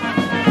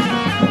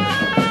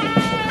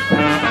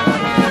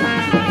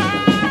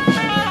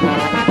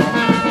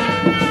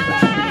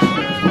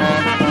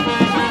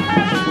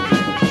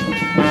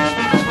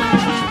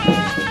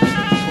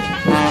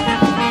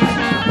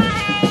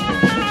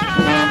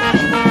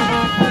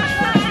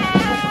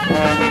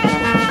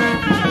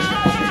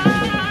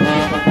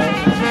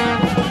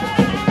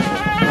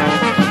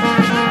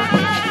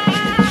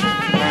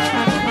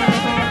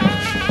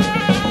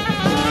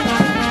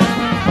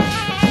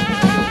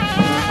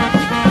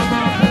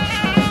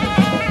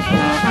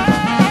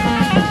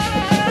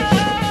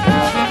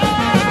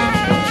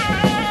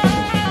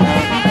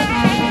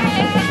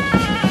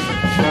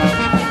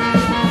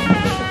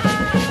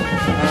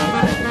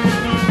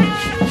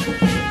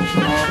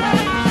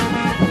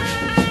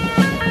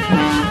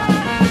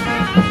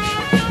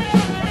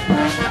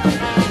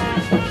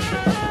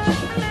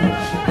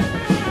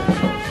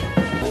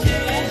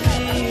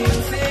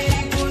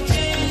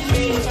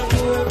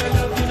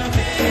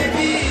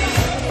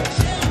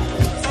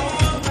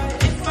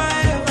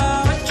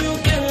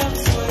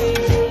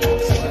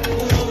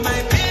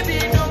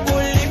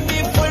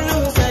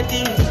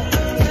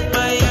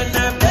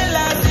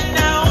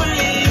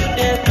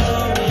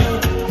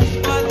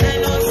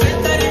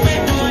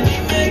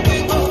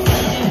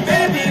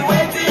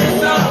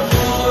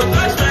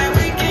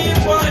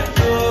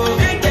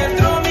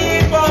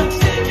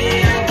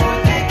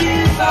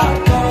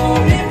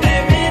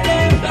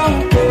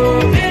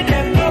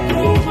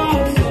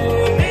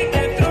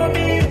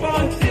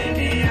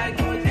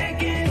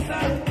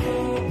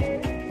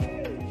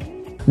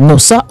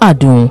 Nosa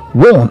Adun,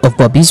 one of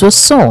Izua's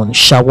sons,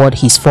 showered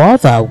his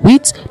father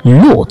with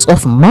loads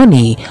of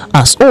money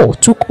as all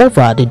took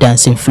over the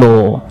dancing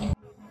floor.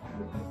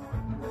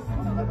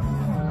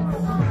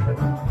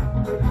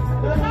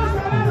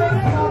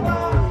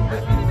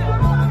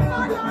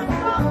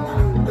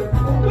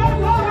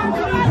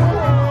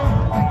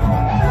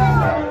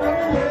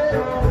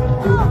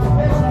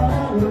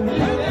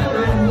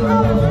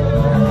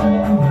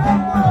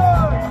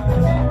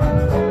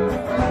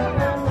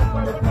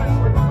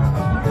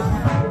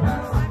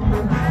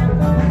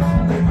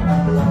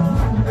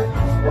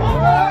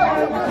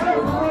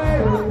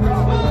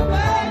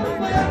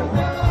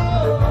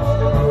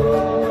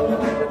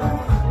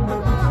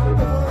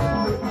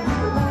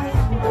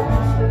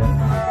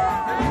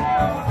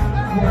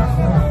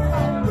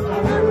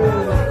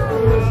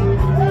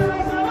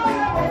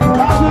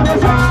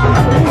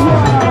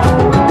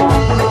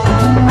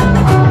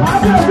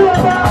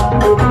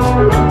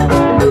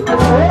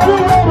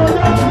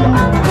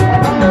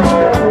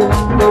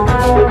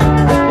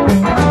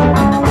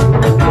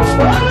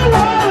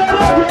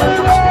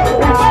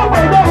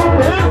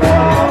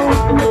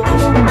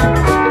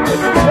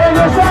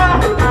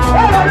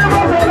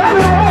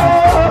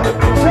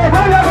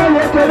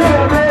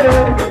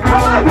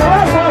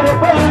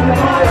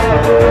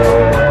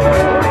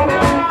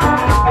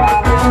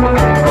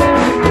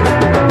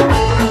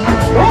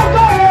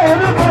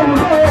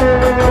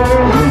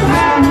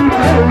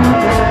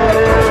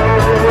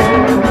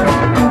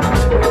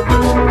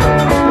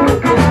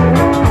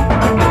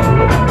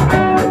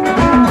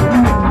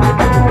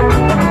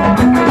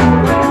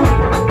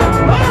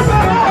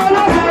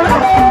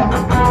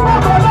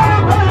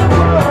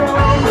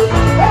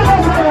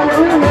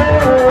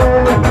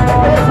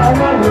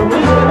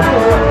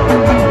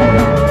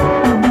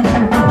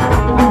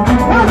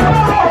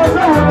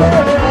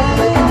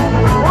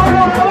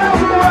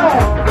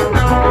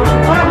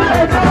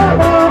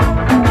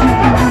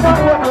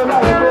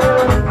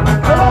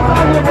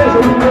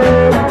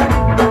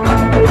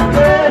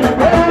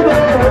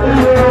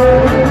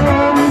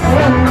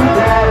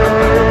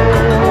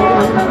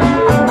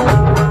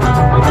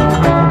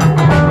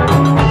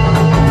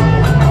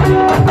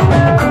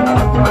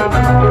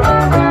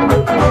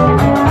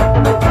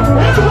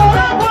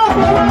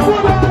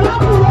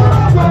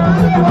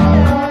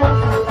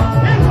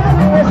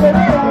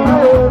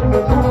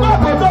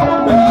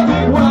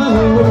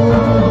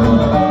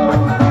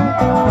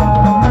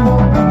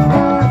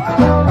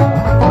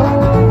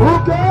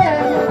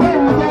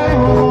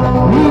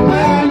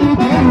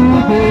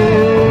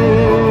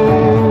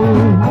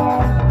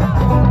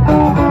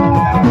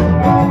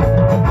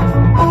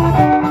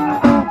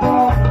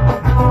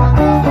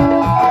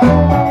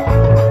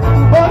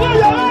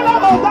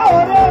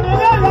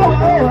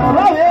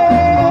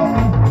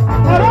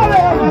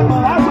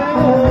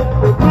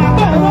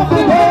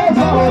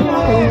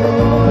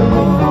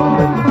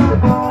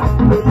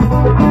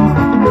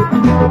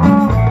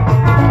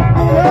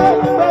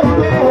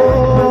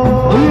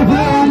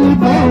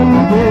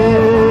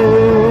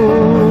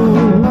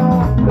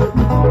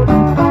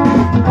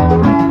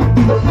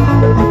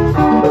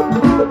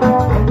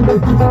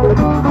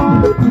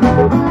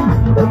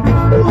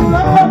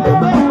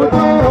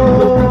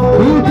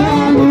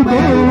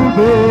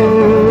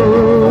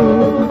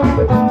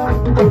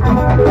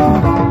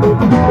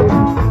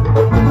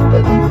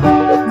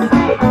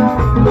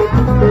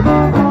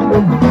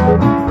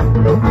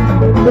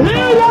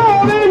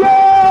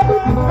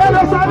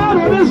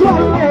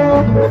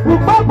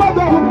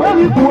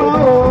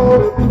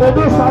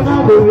 Edo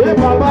Sanabo,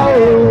 Baba.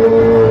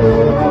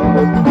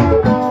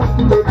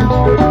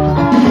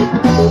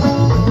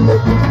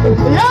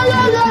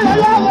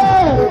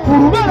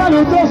 Urubara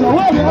no tosa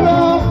wa yalo.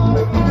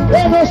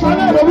 Edo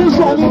Sanabo bi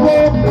so ni bo.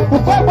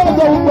 Upapa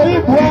do ko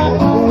ibwa.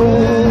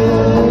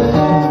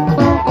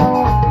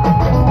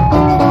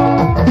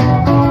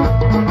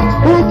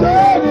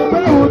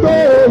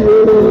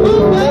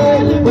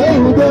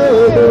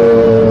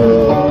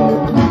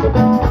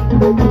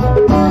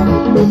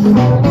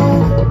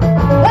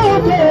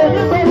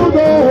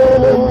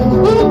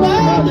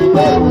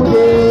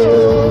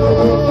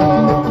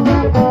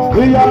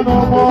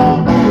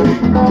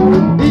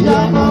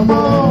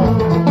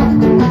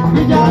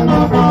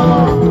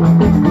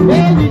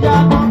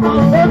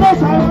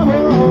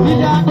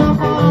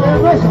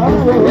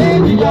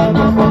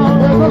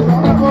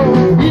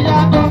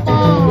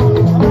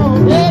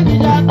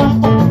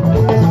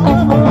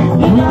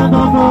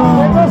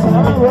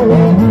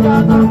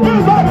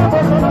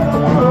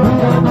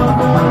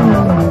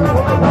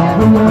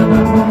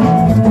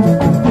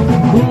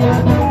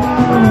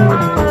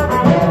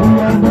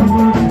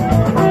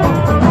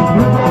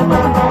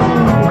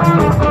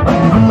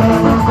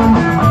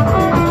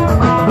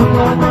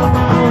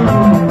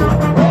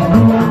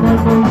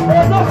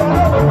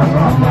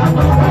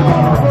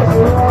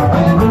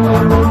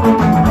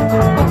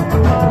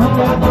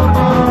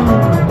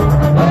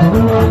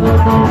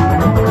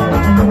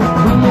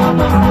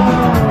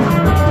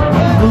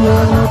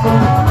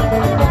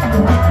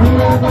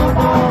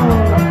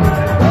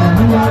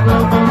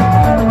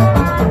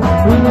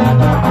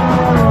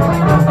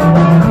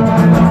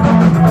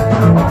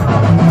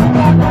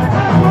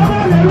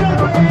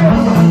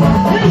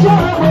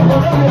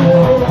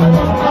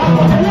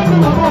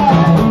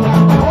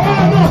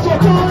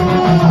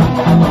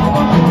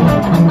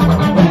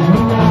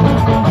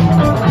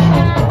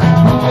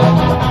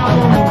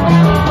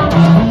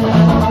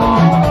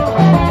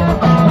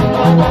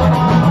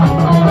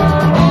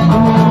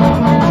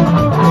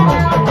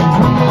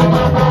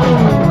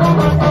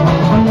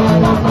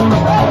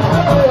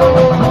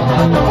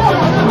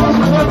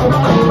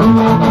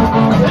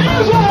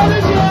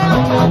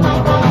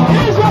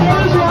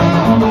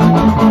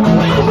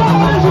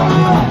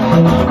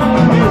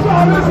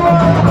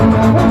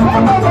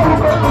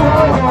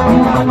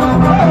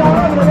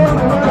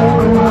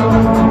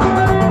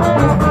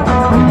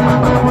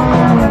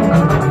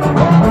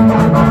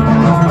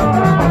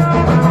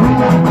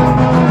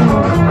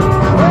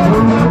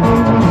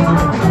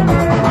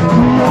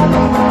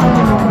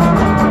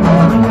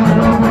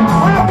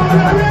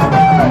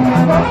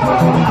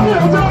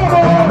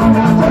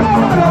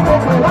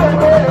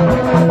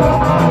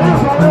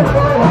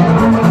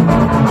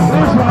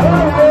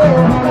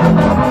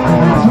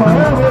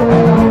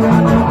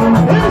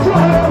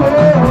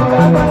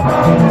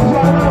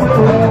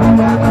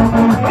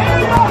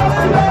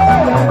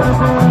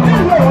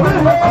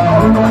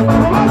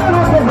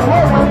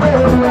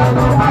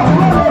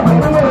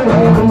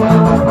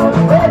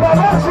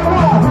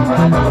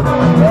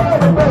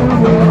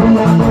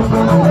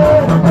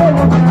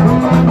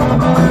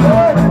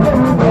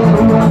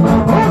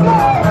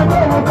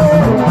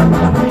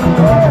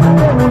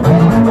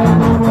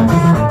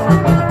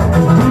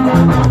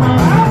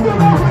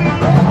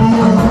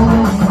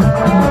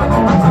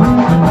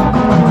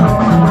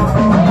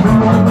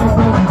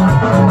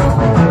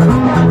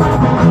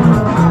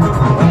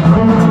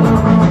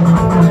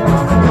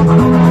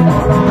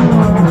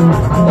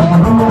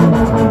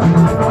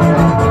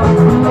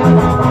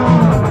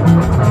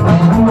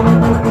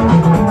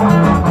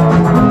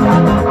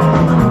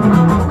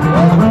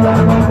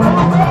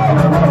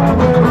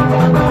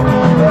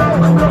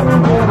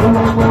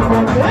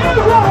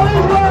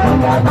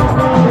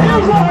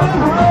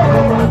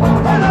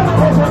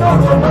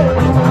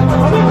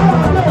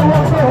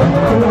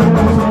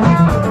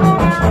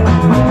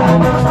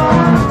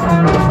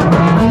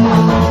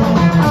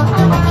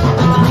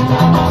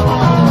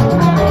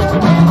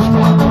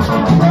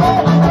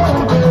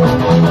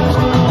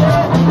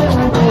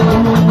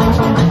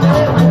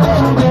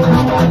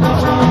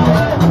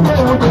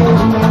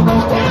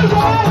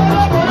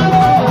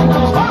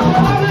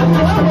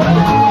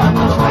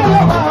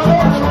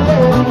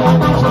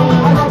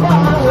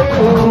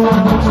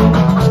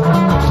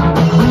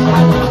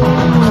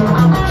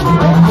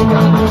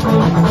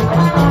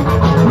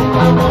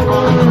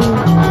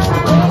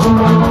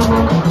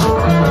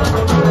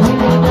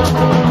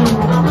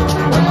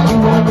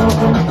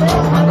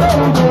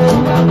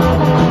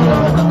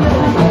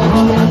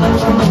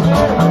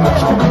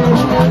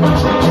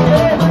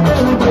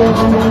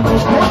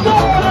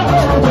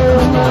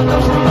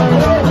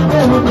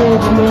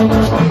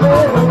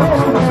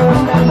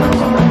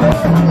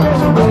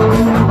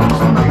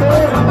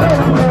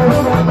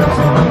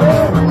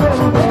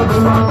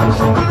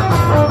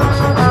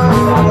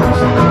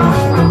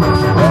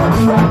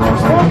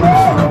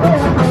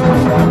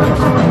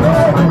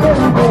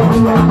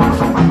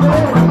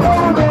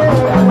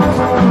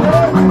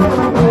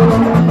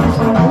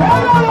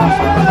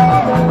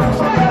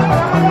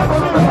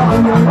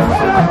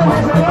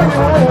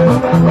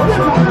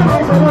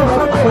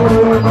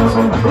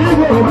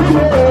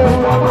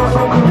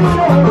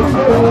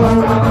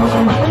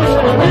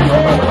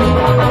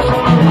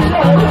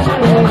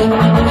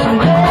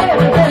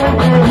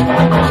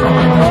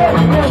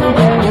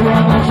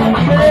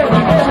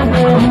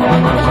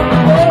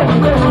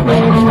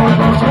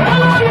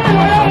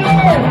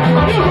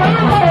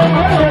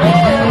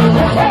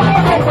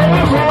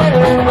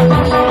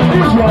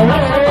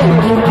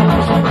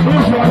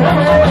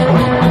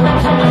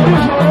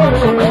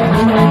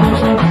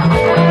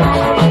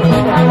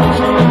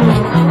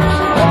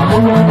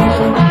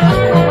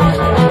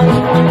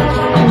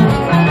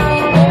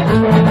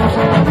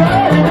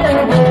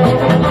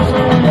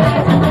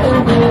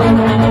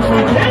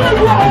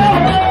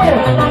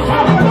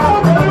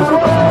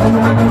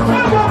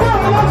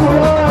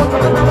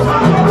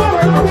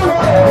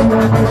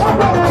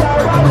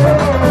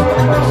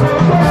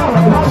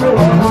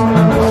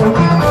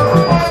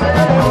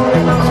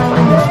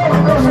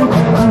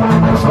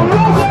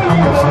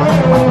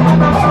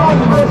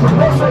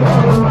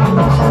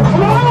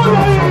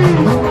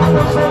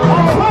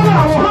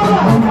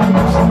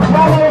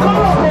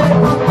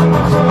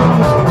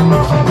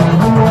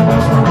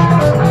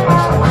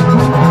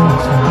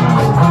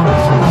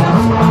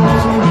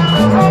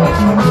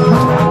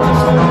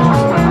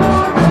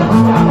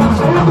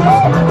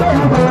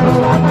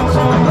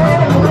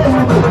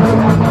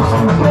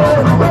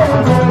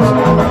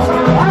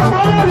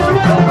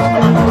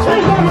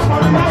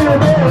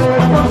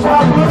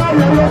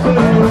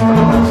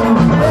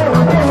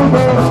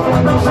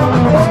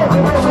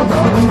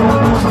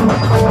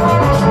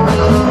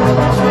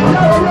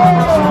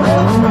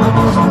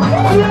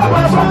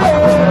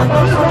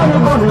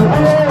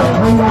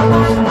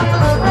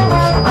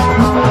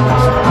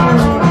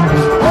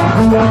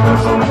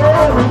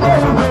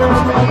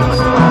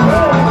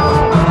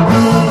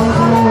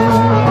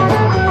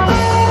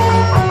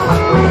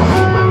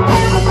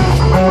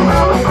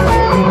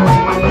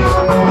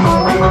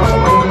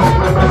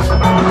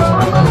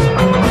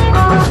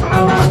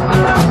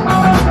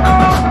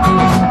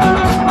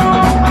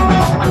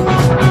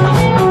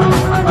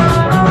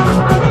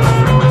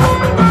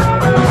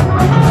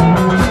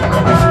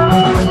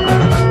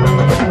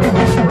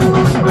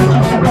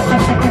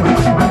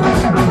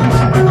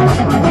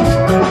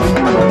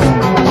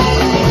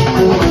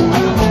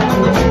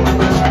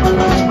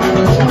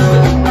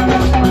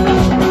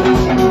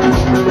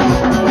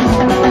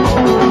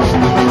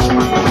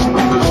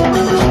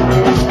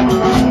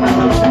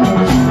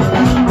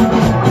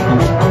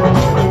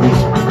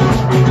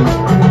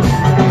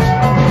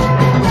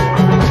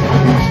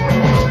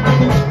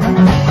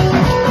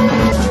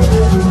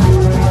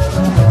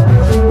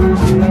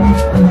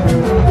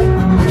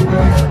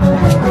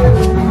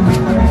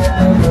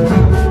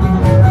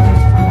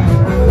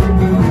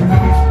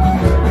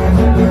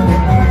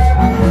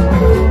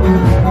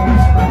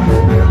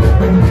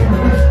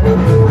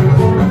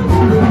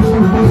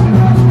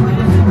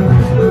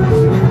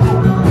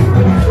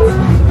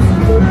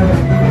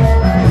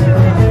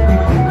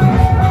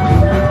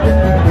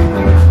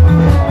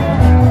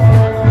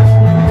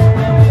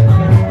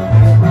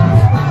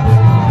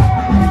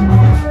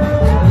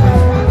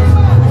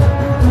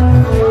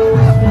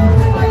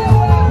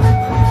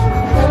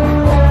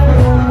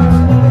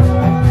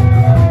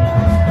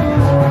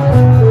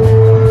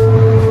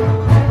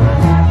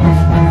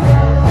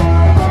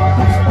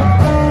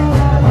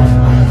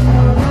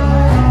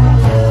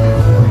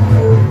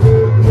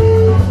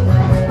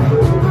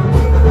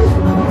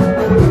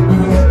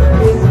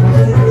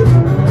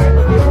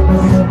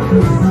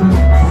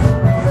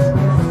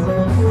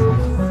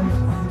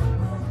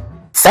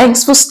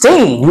 Thanks for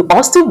staying. You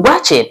are still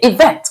watching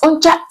Events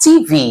on Jack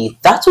TV.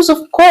 That was,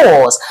 of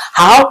course,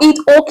 how it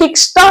all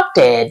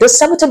kick-started. The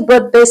 70th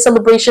birthday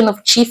celebration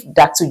of Chief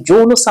Dr.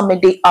 John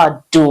Osamede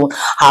Adun.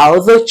 How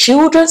the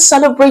children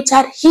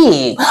celebrated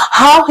him.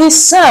 How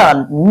his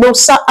son,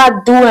 Nosa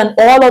Adun, and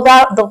all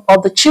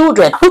of the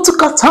children who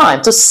took our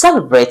time to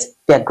celebrate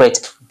their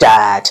great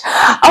dad.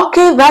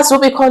 Okay, that's what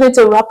we call it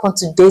a wrap on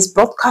today's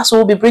broadcast.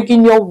 We'll be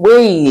bringing your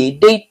way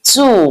day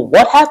 2.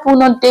 What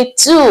happened on day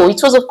 2?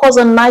 It was, of course,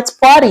 a night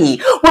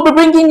party. We'll be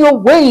bringing your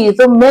way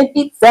the main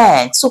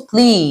event. So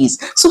please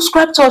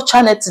subscribe to our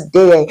channel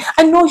today.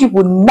 I know you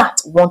will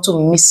not want to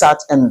miss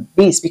out on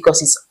this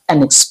because it's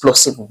an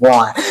explosive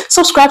one.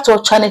 Subscribe to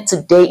our channel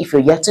today if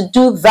you're yet to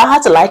do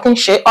that. Like and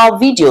share our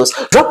videos.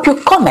 Drop your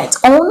comment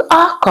on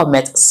our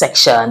comment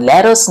section.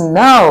 Let us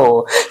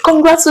know.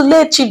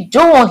 Congratulate Chief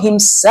John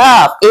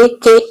himself,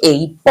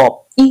 aka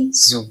Bob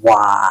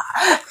Izua.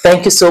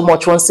 Thank you so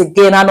much once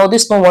again. I know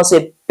this one was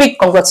a big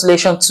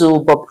congratulations to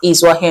Bob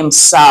Izua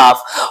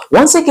himself.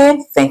 Once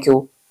again, thank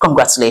you.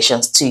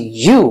 Congratulations to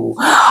you.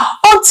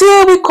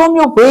 Until we come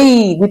your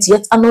way with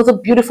yet another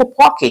beautiful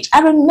package, I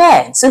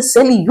remain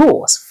sincerely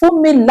yours,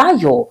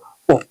 Fumilayo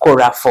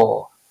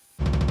Okorafor.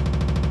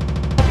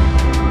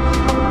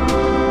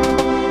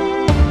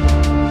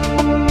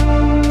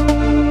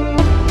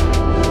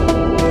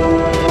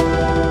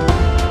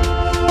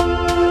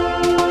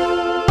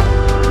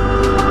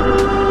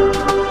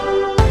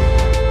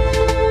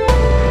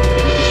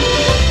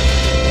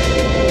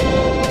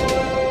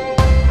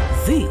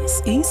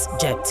 This is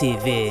Jack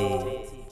TV.